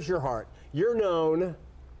 so where's your heart? You're known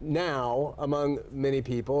now among many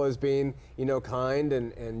people as being, you know, kind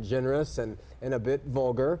and generous and a bit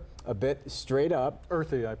vulgar, a bit straight up.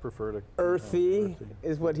 Earthy, I prefer to. Earthy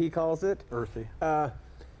is what he calls it. Earthy.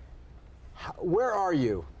 Where are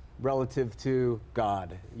you relative to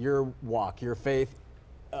God, your walk, your faith,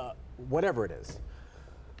 whatever it is?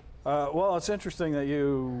 Well, it's interesting that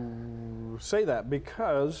you say that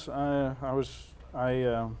because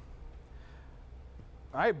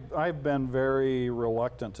I've been very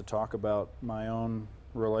reluctant to talk about my own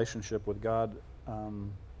relationship with God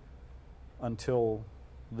until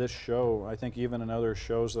this show. I think even in other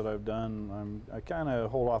shows that I've done, I kind of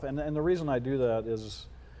hold off. And the reason I do that is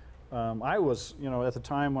I was, you know, at the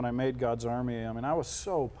time when I made God's Army, I mean, I was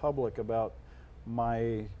so public about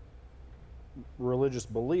my religious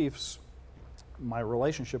beliefs, my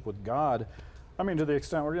relationship with God. I mean, to the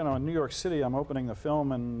extent where, you know, in New York City, I'm opening the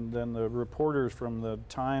film and then the reporters from the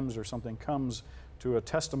Times or something comes to a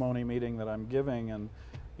testimony meeting that I'm giving and,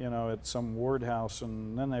 you know, at some ward house,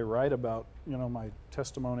 and then they write about, you know, my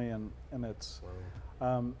testimony and it's,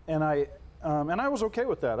 and I was okay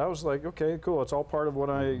with that. I was like, okay, cool. It's all part of what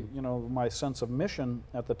you know, my sense of mission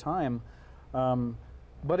at the time.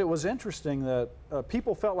 But it was interesting that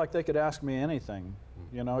people felt like they could ask me anything.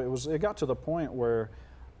 You know, it got to the point where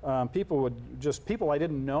people I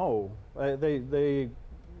didn't know, they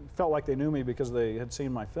felt like they knew me because they had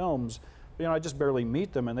seen my films. You know, I just barely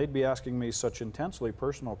meet them, and they'd be asking me such intensely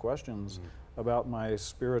personal questions about my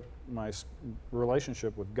spirit, my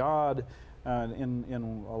relationship with God.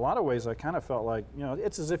 In a lot of ways, I kind of felt like, you know,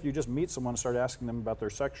 it's as if you just meet someone and start asking them about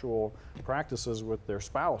their sexual practices with their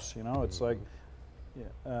spouse. You know, it's like,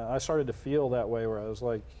 I started to feel that way where I was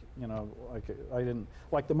like, you know, like I didn't,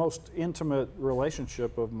 like the most intimate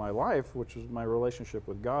relationship of my life, which was my relationship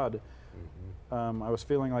with God, I was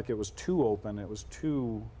feeling like it was too open, it was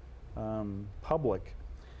too public.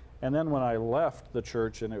 And then when I left the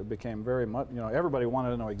church and it became very much, you know, everybody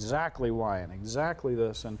wanted to know exactly why and exactly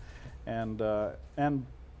this, and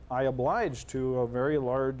I obliged to a very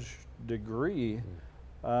large degree.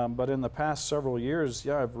 But in the past several years,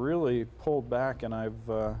 yeah, I've really pulled back, and I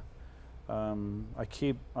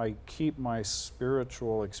keep my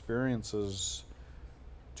spiritual experiences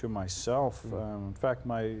to myself. In fact,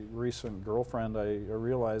 my recent girlfriend, I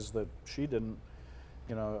realized that she didn't,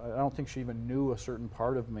 you know, I don't think she even knew a certain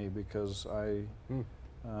part of me because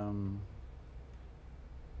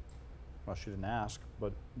well, she didn't ask,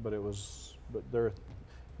 but there,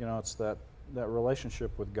 you know, it's that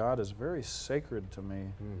relationship with God is very sacred to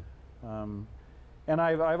me. And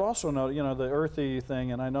I've also noticed, you know, the earthy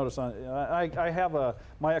thing, and I noticed I have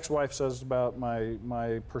my ex-wife says about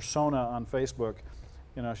my persona on Facebook,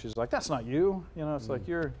 you know, she's like, that's not you, you know, it's like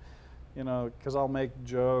you're, you know, because I'll make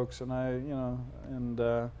jokes and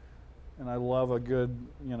and I love a good,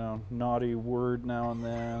 you know, naughty word now and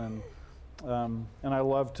then, and I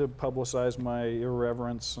love to publicize my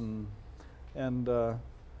irreverence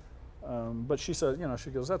but she said, you know, she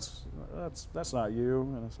goes, that's not you,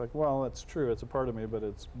 and it's like, well, it's true, it's a part of me,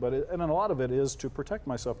 and a lot of it is to protect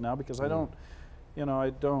myself now because I don't, you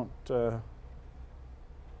know,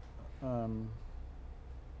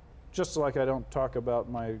 just like I don't talk about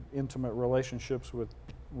my intimate relationships with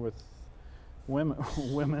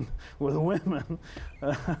women.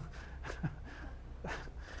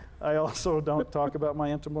 I also don't talk about my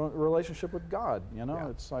intimate relationship with God. You know,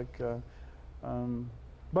 it's like.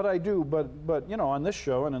 But I do, but you know, on this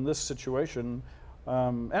show and in this situation,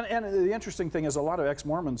 and the interesting thing is a lot of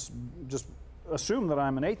ex-Mormons just assume that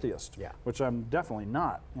I'm an atheist, which I'm definitely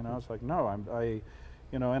not. You know, it's like, no,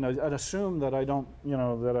 you know, and I'd assume that I don't, you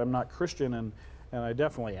know, that I'm not Christian, and I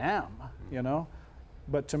definitely am, you know.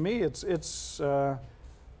 but to me, it's it's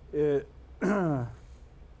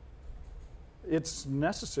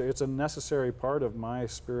necessary. It's a necessary part of my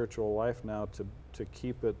spiritual life now to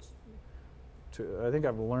keep it. I think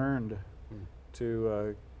I've learned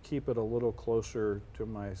to keep it a little closer to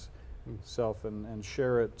myself and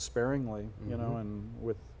share it sparingly, you know, and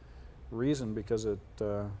with reason, because of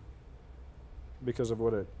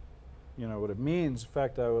what it, you know, what it means. In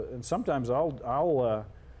fact, and sometimes I'll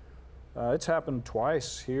it's happened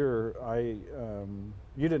twice here.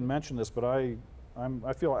 You didn't mention this, but I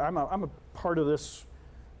feel I'm a part of this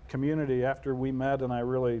community after we met, and I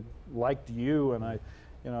really liked you, and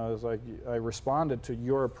you know, it was like I responded to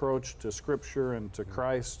your approach to Scripture and to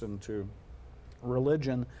Christ and to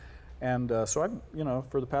religion, and so I'm, you know,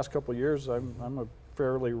 for the past couple of years, I'm a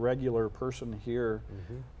fairly regular person here,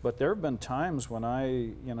 but there have been times when I,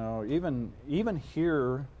 you know, even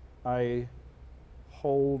here, I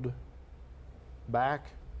hold back.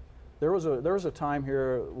 There was a time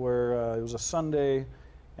here where it was a Sunday,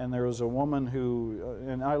 and there was a woman who,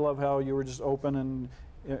 and I love how you were just open, and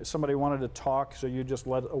somebody wanted to talk, so you just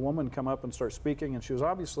let a woman come up and start speaking, and she was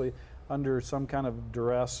obviously under some kind of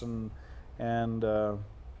duress and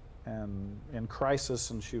in crisis,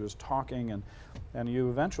 and she was talking, and you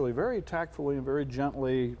eventually very tactfully and very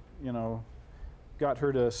gently, you know, got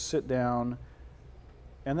her to sit down.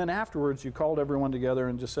 And then afterwards, you called everyone together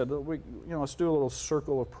and just said, you know, let's do a little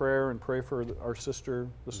circle of prayer and pray for our sister.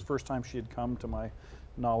 This is the first time she had come to my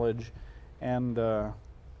knowledge. And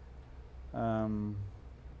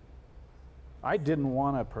I didn't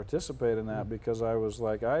want to participate in that because I was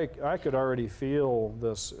like, I could already feel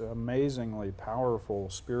this amazingly powerful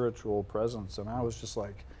spiritual presence. And I was just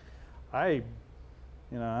like, you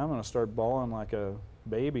know, I'm going to start bawling like a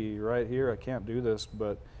baby right here. I can't do this.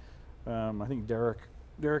 But I think Derek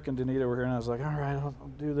and Danita were here, and I was like, all right, I'll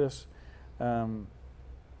do this. And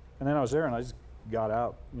then I was there, and I just got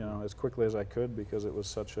out, you know, as quickly as I could, because it was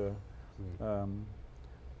such a,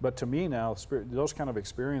 but to me now, those kind of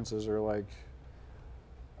experiences are like,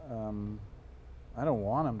 I don't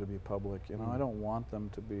want them to be public, you know, I don't want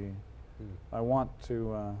them to be, I want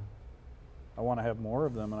to have more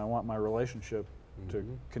of them, and I want my relationship to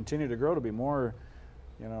continue to grow, to be more,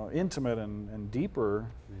 you know, intimate and deeper,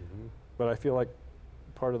 but I feel like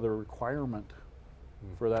part of the requirement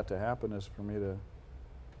for that to happen is for me to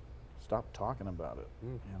stop talking about it,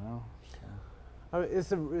 you know. So.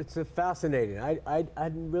 It's a fascinating. I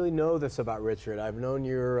didn't really know this about Richard. I've known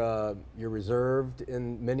you're reserved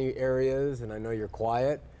in many areas, and I know you're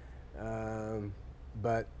quiet,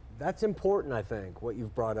 but that's important, I think, what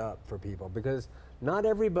you've brought up for people, because not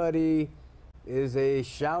everybody is a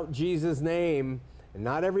shout Jesus name, and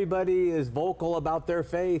not everybody is vocal about their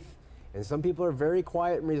faith. And some people are very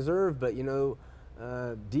quiet and reserved, but you know,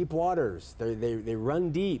 deep waters, they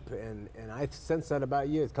run deep, and I sense that about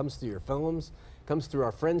you. It comes through your films, comes through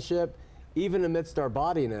our friendship, even amidst our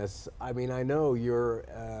bodiness. I mean, I know you're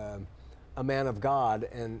a man of God,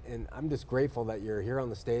 and I'm just grateful that you're here on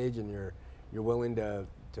the stage and you're willing to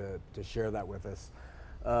share that with us,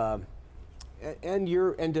 and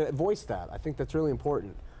to voice that. I think that's really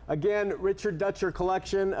important. Again, Richard Dutcher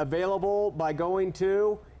collection available by going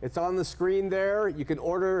to, it's on the screen there. You can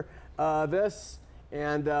order this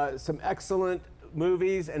and some excellent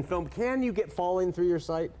movies and film. Can you get Falling through your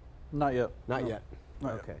site? Not yet. Not yet.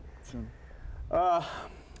 Not okay. Yet. Soon.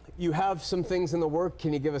 You have some things in the work.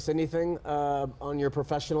 Can you give us anything on your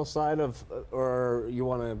professional side of, or you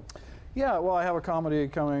want to? Yeah, well, I have a comedy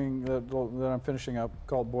coming that I'm finishing up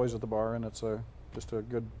called Boys at the Bar, and it's just a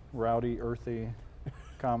good, rowdy, earthy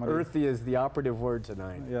comedy. Earthy is the operative word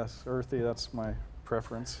tonight. Yes, earthy, that's my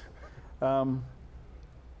preference. And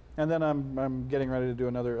then I'm getting ready to do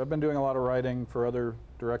another. I've been doing a lot of writing for other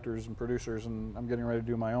directors and producers, and I'm getting ready to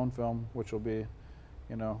do my own film, which will be,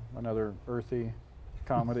 you know, another earthy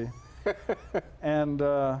comedy.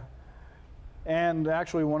 And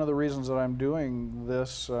actually, one of the reasons that I'm doing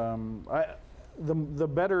this, the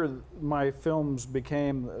better my films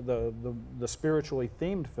became, the spiritually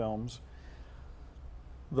themed films,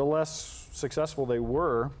 the less successful they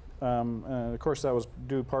were. And of course, that was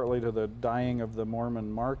due partly to the dying of the Mormon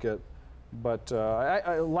market. But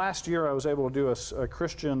last year, I was able to do a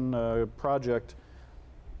Christian project.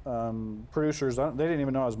 Producers, they didn't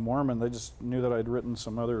even know I was Mormon. They just knew that I'd written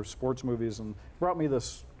some other sports movies and brought me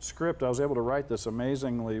this script. I was able to write this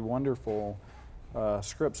amazingly wonderful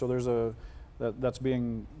script. So that's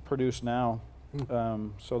being produced now.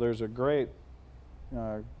 So there's a great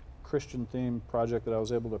Christian-themed project that I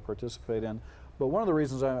was able to participate in. But one of the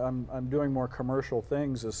reasons I'm doing more commercial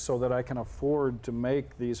things is so that I can afford to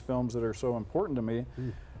make these films that are so important to me.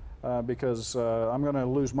 because I'm going to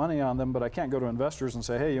lose money on them, but I can't go to investors and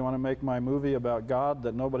say, hey, you want to make my movie about God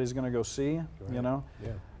that nobody's going to go see, you know?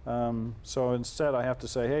 Yeah. So instead I have to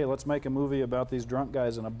say, hey, let's make a movie about these drunk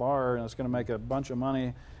guys in a bar, and it's going to make a bunch of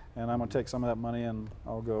money, and I'm going to take some of that money and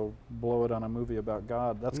I'll go blow it on a movie about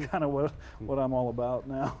God. That's kind of what I'm all about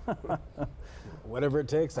now. Whatever it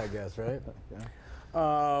takes, I guess, right? Yeah.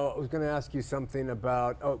 I was going to ask you something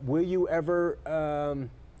about, will you ever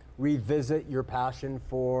revisit your passion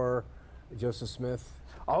for Joseph Smith?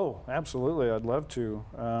 Oh, absolutely. I'd love to.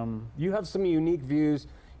 You have some unique views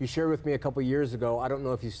you shared with me a couple years ago. I don't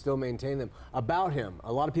know if you still maintain them about him.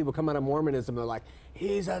 A lot of people come out of Mormonism, they're like,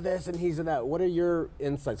 he's a this and he's a that. What are your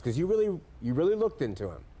insights? Because you really looked into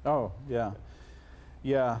him. Oh, yeah.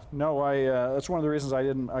 Yeah, no, that's one of the reasons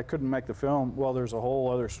I couldn't make the film. Well, there's a whole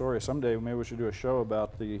other story. Someday maybe we should do a show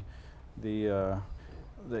about the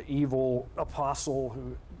evil apostle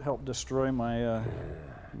who helped destroy my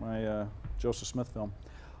Joseph Smith film.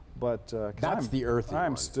 But that's the earthy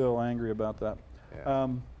I'm one. still angry about that. Yeah.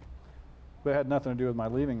 But it had nothing to do with my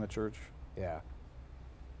leaving the church. Yeah.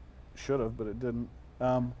 Should have, but it didn't.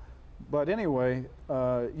 But anyway,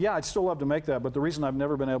 yeah, I'd still love to make that. But the reason I've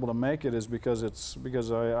never been able to make it is because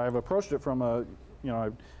I've approached it from I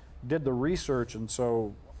did the research, and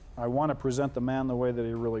so I want to present the man the way that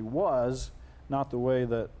he really was, not the way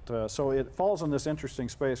that. So it falls in this interesting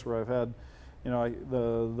space where I've had,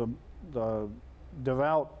 the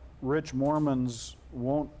devout rich Mormons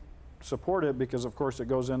won't support it because, of course, it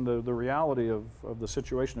goes into the reality of the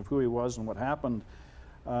situation of who he was and what happened.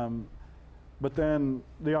 But then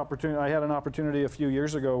I had an opportunity a few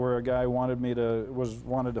years ago where a guy wanted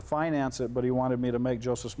to finance it, but he wanted me to make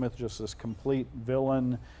Joseph Smith just this complete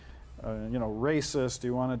villain, racist. He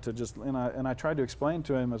wanted to just, and I tried to explain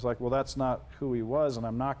to him, it's like, well, that's not who he was, and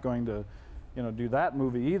I'm not going to, do that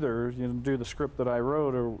movie either. Do the script that I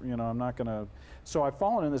wrote, or I'm not going to. So I've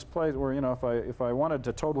fallen in this place where if I wanted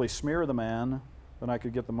to totally smear the man, then I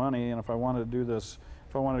could get the money, and if I wanted to do this,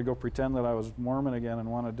 if I wanted to go pretend that I was Mormon again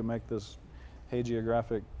and wanted to make this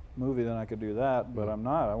hagiographic movie, then I could do that, but I'm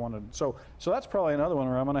not. So that's probably another one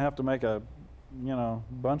where I'm going to have to make a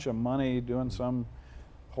bunch of money doing some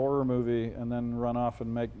horror movie and then run off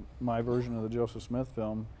and make my version of the Joseph Smith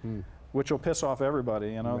film, which will piss off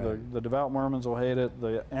everybody. Right. The devout Mormons will hate it,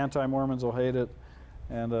 the anti-Mormons will hate it,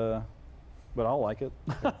 and but I'll like it.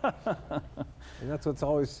 And that's what's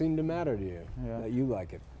always seemed to matter to you, that you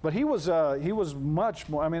like it. But he was much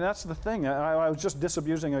more, that's the thing. I was just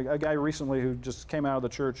disabusing a guy recently who just came out of the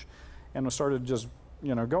church and started just,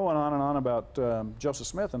 going on and on about Joseph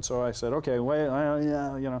Smith. And so I said, okay, wait,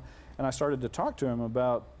 and I started to talk to him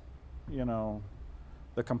about,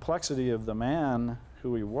 the complexity of the man,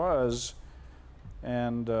 who he was.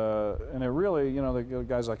 And it really, the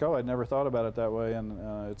guy's like, oh, I'd never thought about it that way.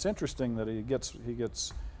 And it's interesting that he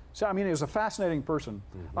gets. So he was a fascinating person.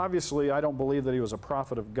 Mm-hmm. Obviously, I don't believe that he was a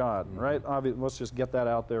prophet of God, right? Let's just get that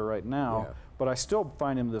out there right now. Yeah. But I still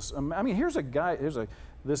find him this. Here's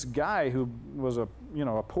this guy who was a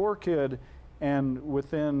poor kid, and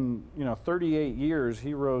within 38 years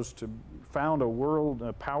he rose to found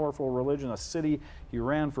a powerful religion, a city. He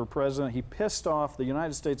ran for president. He pissed off the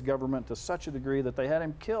United States government to such a degree that they had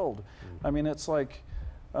him killed. Mm-hmm. It's like,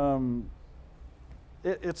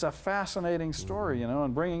 it's a fascinating story,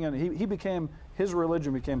 and bringing in, his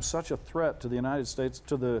religion became such a threat to the United States,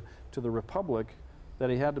 to the Republic, that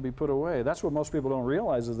he had to be put away. That's what most people don't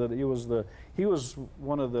realize, is that he was the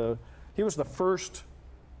first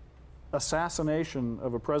assassination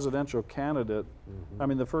of a presidential candidate.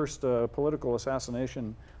 Mm-hmm. The first political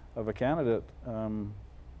assassination of a candidate,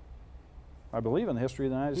 I believe, in the history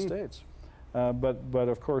of the United States. But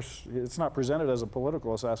of course, it's not presented as a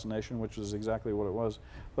political assassination, which is exactly what it was.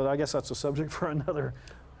 But I guess that's a subject for another.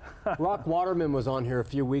 Rock Waterman was on here a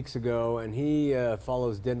few weeks ago, and he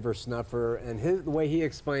follows Denver Snuffer, and the way he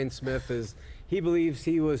explained Smith is he believes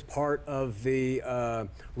he was part of the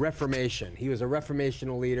Reformation. He was a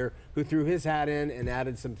Reformational leader who threw his hat in and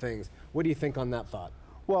added some things. What do you think on that thought?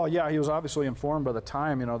 Well, yeah, he was obviously informed by the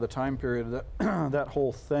time, the time period, that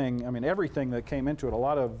whole thing. Everything that came into it, a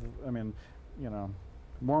lot of,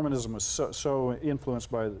 Mormonism was so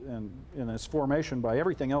influenced by, in its formation, by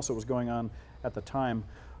everything else that was going on at the time.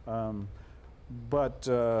 But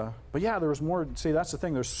yeah, there was more. See, that's the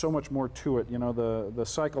thing. There's so much more to it.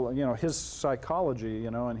 His psychology.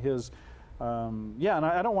 And his. Yeah, and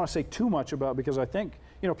I don't want to say too much about, because I think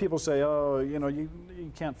people say, oh, you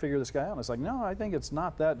can't figure this guy out. And it's like, no, I think it's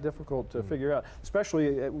not that difficult to figure out.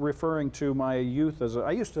 Especially referring to my youth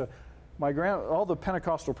all the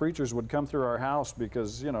Pentecostal preachers would come through our house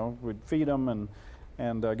because we'd feed them, and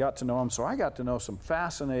and got to know him. So I got to know some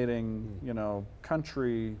fascinating, you know,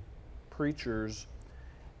 country preachers,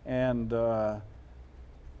 and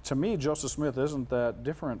to me, Joseph Smith isn't that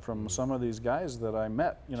different from some of these guys that I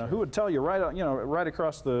met. You know, who would tell you right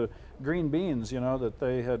across the green beans, you know, that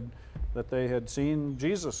they had seen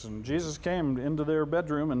Jesus, and Jesus came into their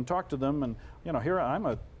bedroom and talked to them, and you know, here I'm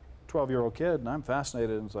a 12-year-old kid and I'm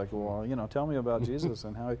fascinated, and it's like, well, you know, tell me about Jesus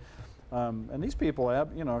and how he, and these people,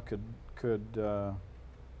 you know,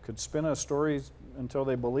 could spin a story until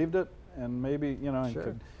they believed it, and maybe, you know,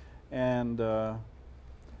 Sure.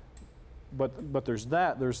 But there's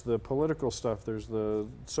the political stuff, there's the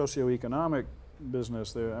socioeconomic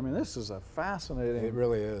business there. I mean, this is a fascinating. It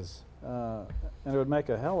really is. And it would make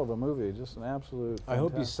a hell of a movie, just an absolute. I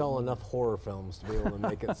hope you fantastic sell movie. enough horror films to be able to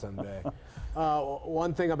make it someday.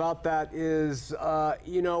 One thing about that is,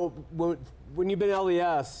 you know, when you've been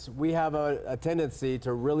LDS, we have a tendency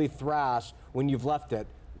to really thrash when you've left it,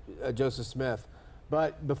 Joseph Smith.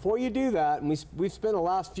 But before you do that, and we've spent the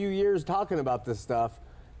last few years talking about this stuff,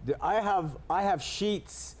 I have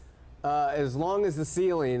sheets as long as the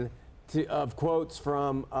ceiling of quotes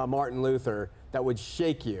from Martin Luther that would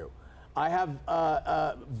shake you. I have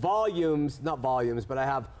not volumes, but I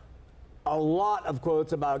have a lot of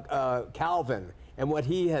quotes about Calvin and what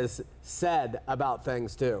he has said about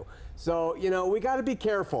things too. So, you know, we got to be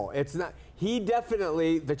careful. It's not,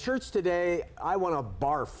 the church today, I want to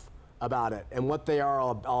barf about it and what they are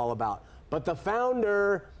all about. But the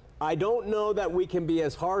founder, I don't know that we can be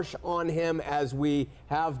as harsh on him as we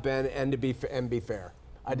have been, and be fair.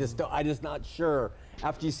 I'm just not sure.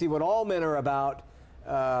 After you see what all men are about,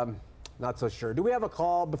 not so sure. Do we have a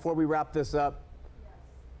call before we wrap this up? Yes.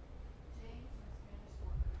 James from Spanish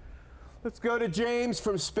Fork. Let's go to James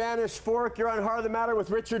from Spanish Fork. You're on Heart of the Matter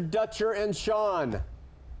with Richard Dutcher and Shawn.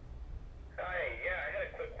 Hi, yeah, I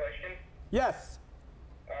had a quick question. Yes.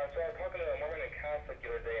 So I was talking to a Mormon and Catholic the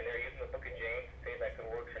other day, and they're using the book of James to say that good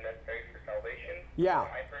works are necessary for salvation. Yeah.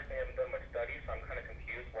 I personally haven't done much study, so I'm kind of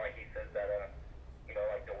confused why he says that, you know,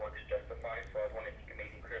 like the works justify. So I was wondering if you could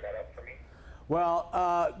maybe clear that up for me. Well,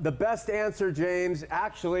 the best answer, James,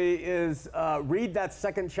 actually is read that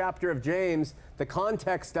second chapter of James. The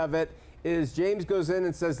context of it is James goes in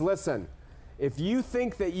and says, listen, if you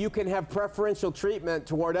think that you can have preferential treatment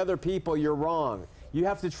toward other people, you're wrong. You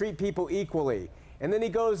have to treat people equally. And then he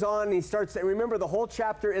goes on and he starts, and remember, the whole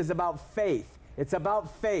chapter is about faith. It's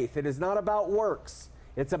about faith. It is not about works.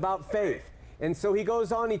 It's about faith. And so he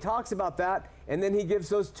goes on, he talks about that, and then he gives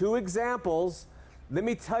those two examples. Let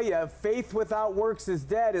me tell you, faith without works is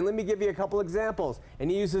dead. And let me give you a couple examples.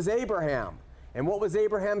 And he uses Abraham. And what was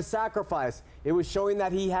Abraham's sacrifice? It was showing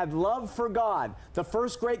that he had love for God. The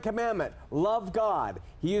first great commandment, love God.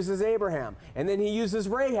 He uses Abraham. And then he uses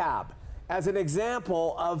Rahab as an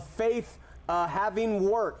example of faith having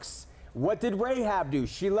works. What did Rahab do?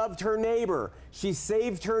 She loved her neighbor. She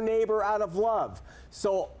saved her neighbor out of love.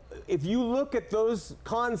 So if you look at those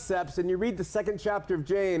concepts and you read the second chapter of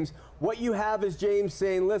James, what you have is James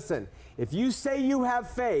saying, listen, if you say you have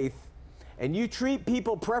faith and you treat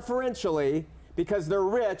people preferentially because they're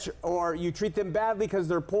rich, or you treat them badly because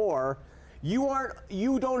they're poor,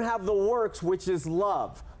 you don't have the works, which is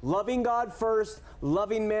love. Loving God first,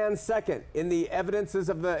 loving man second, in the evidences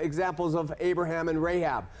of the examples of Abraham and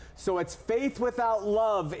Rahab. So it's faith without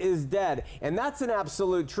love is dead. And that's an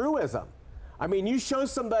absolute truism. I mean, you show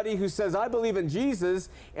somebody who says, I believe in Jesus,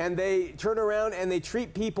 and they turn around and they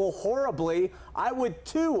treat people horribly, I would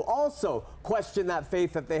too also question that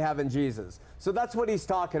faith that they have in Jesus. So that's what he's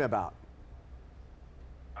talking about.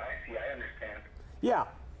 I see, I understand. Yeah.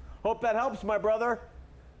 Hope that helps, my brother.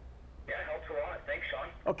 Yeah, it helps a lot. Thanks, Shawn.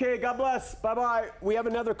 Okay, God bless. Bye-bye. We have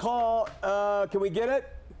another call. Can we get it?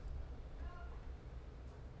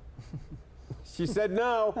 She said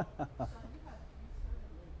no.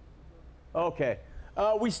 Okay.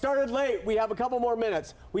 We started late. We have a couple more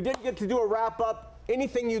minutes. We didn't get to do a wrap-up.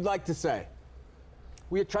 Anything you'd like to say?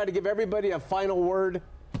 We try to give everybody a final word.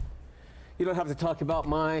 You don't have to talk about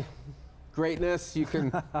my greatness. You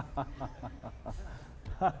can...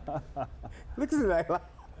 Look at that.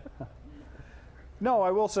 No,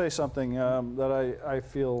 I will say something that I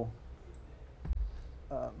feel.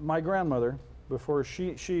 My grandmother, before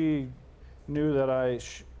she knew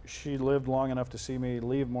that she lived long enough to see me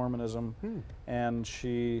leave Mormonism, and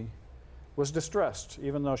she was distressed,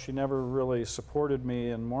 even though she never really supported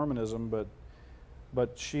me in Mormonism.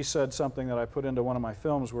 But she said something that I put into one of my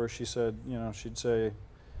films, where she said, you know, she'd say,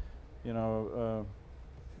 you know,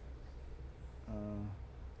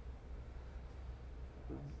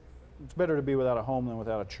 it's better to be without a home than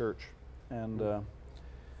without a church.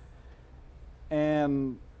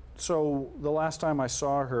 And so the last time I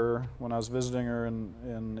saw her, when I was visiting her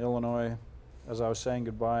in Illinois, as I was saying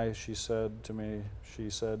goodbye, she said to me,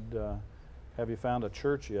 have you found a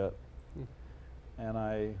church yet? And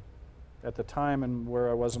at the time and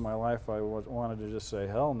where I was in my life, I wanted to just say,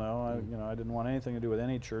 hell no. I didn't want anything to do with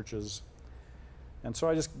any churches. And so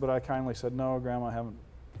I kindly said, no, Grandma, I haven't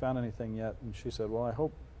found anything yet. And she said, well, I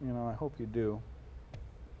hope you do.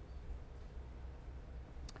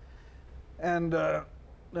 And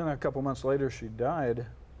then a couple months later, she died.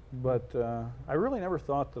 But I really never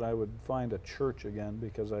thought that I would find a church again,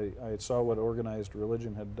 because I saw what organized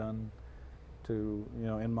religion had done to,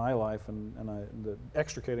 in my life, and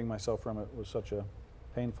extricating myself from it was such a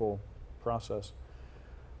painful process.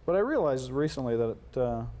 But I realized recently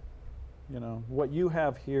that, what you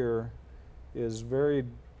have here is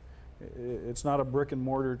it's not a brick and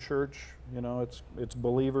mortar church. It's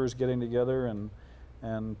believers getting together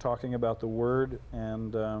and talking about the Word,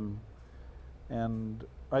 and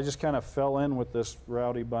I just kind of fell in with this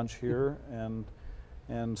rowdy bunch here, and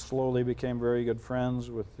slowly became very good friends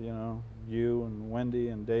with you and Wendy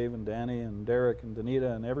and Dave and Danny and Derek and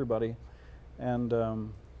Danita and everybody. And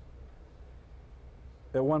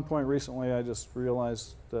at one point recently, I just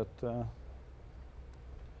realized that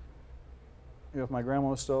if my grandma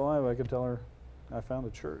was still alive, I could tell her I found a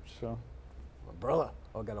church. So, My brother.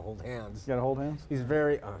 Oh, gotta hold hands. You gotta hold hands? He's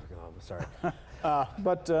very. Oh, God, sorry.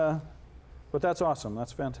 But that's awesome.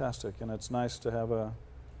 That's fantastic, and it's nice to have a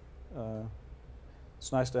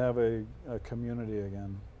community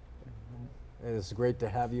again. It's great to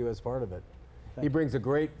have you as part of it. He brings a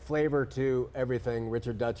great flavor to everything,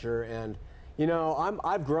 Richard Dutcher, and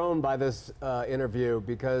I've grown by this interview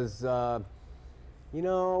because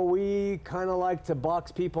we kind of like to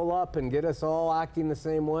box people up and get us all acting the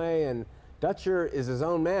same way, and Dutcher is his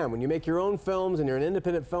own man. When you make your own films and you're an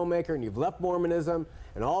independent filmmaker and you've left Mormonism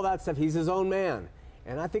and all that stuff, he's his own man.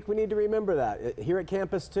 And I think we need to remember that here at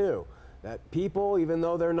campus too, that people, even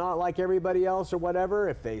though they're not like everybody else or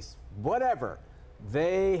whatever,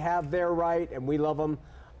 they have their right and we love them.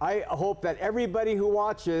 I hope that everybody who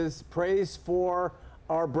watches prays for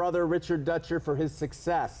our brother Richard Dutcher for his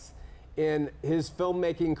success in his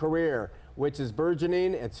filmmaking career, which is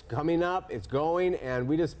burgeoning, it's coming up, it's going, and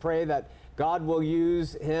we just pray that God will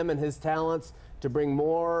use him and his talents to bring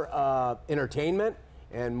more entertainment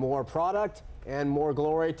and more product and more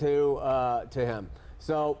glory to him.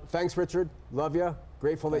 So thanks, Richard. Love you.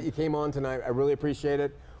 Grateful that you came on tonight. I really appreciate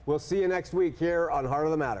it. We'll see you next week here on Heart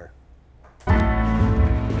of the Matter. I'm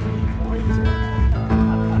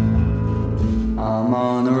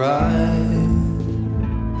on a ride,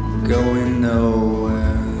 going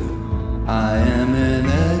nowhere. I am an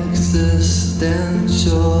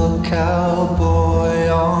existential cowboy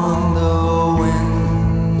on the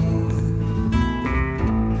wind,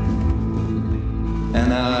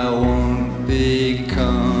 and I won't be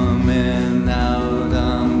coming out,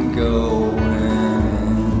 I'm going.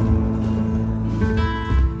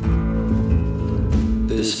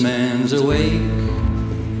 This man's awake,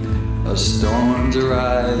 a storm's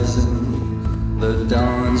arising, the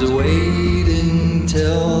dawn's awake.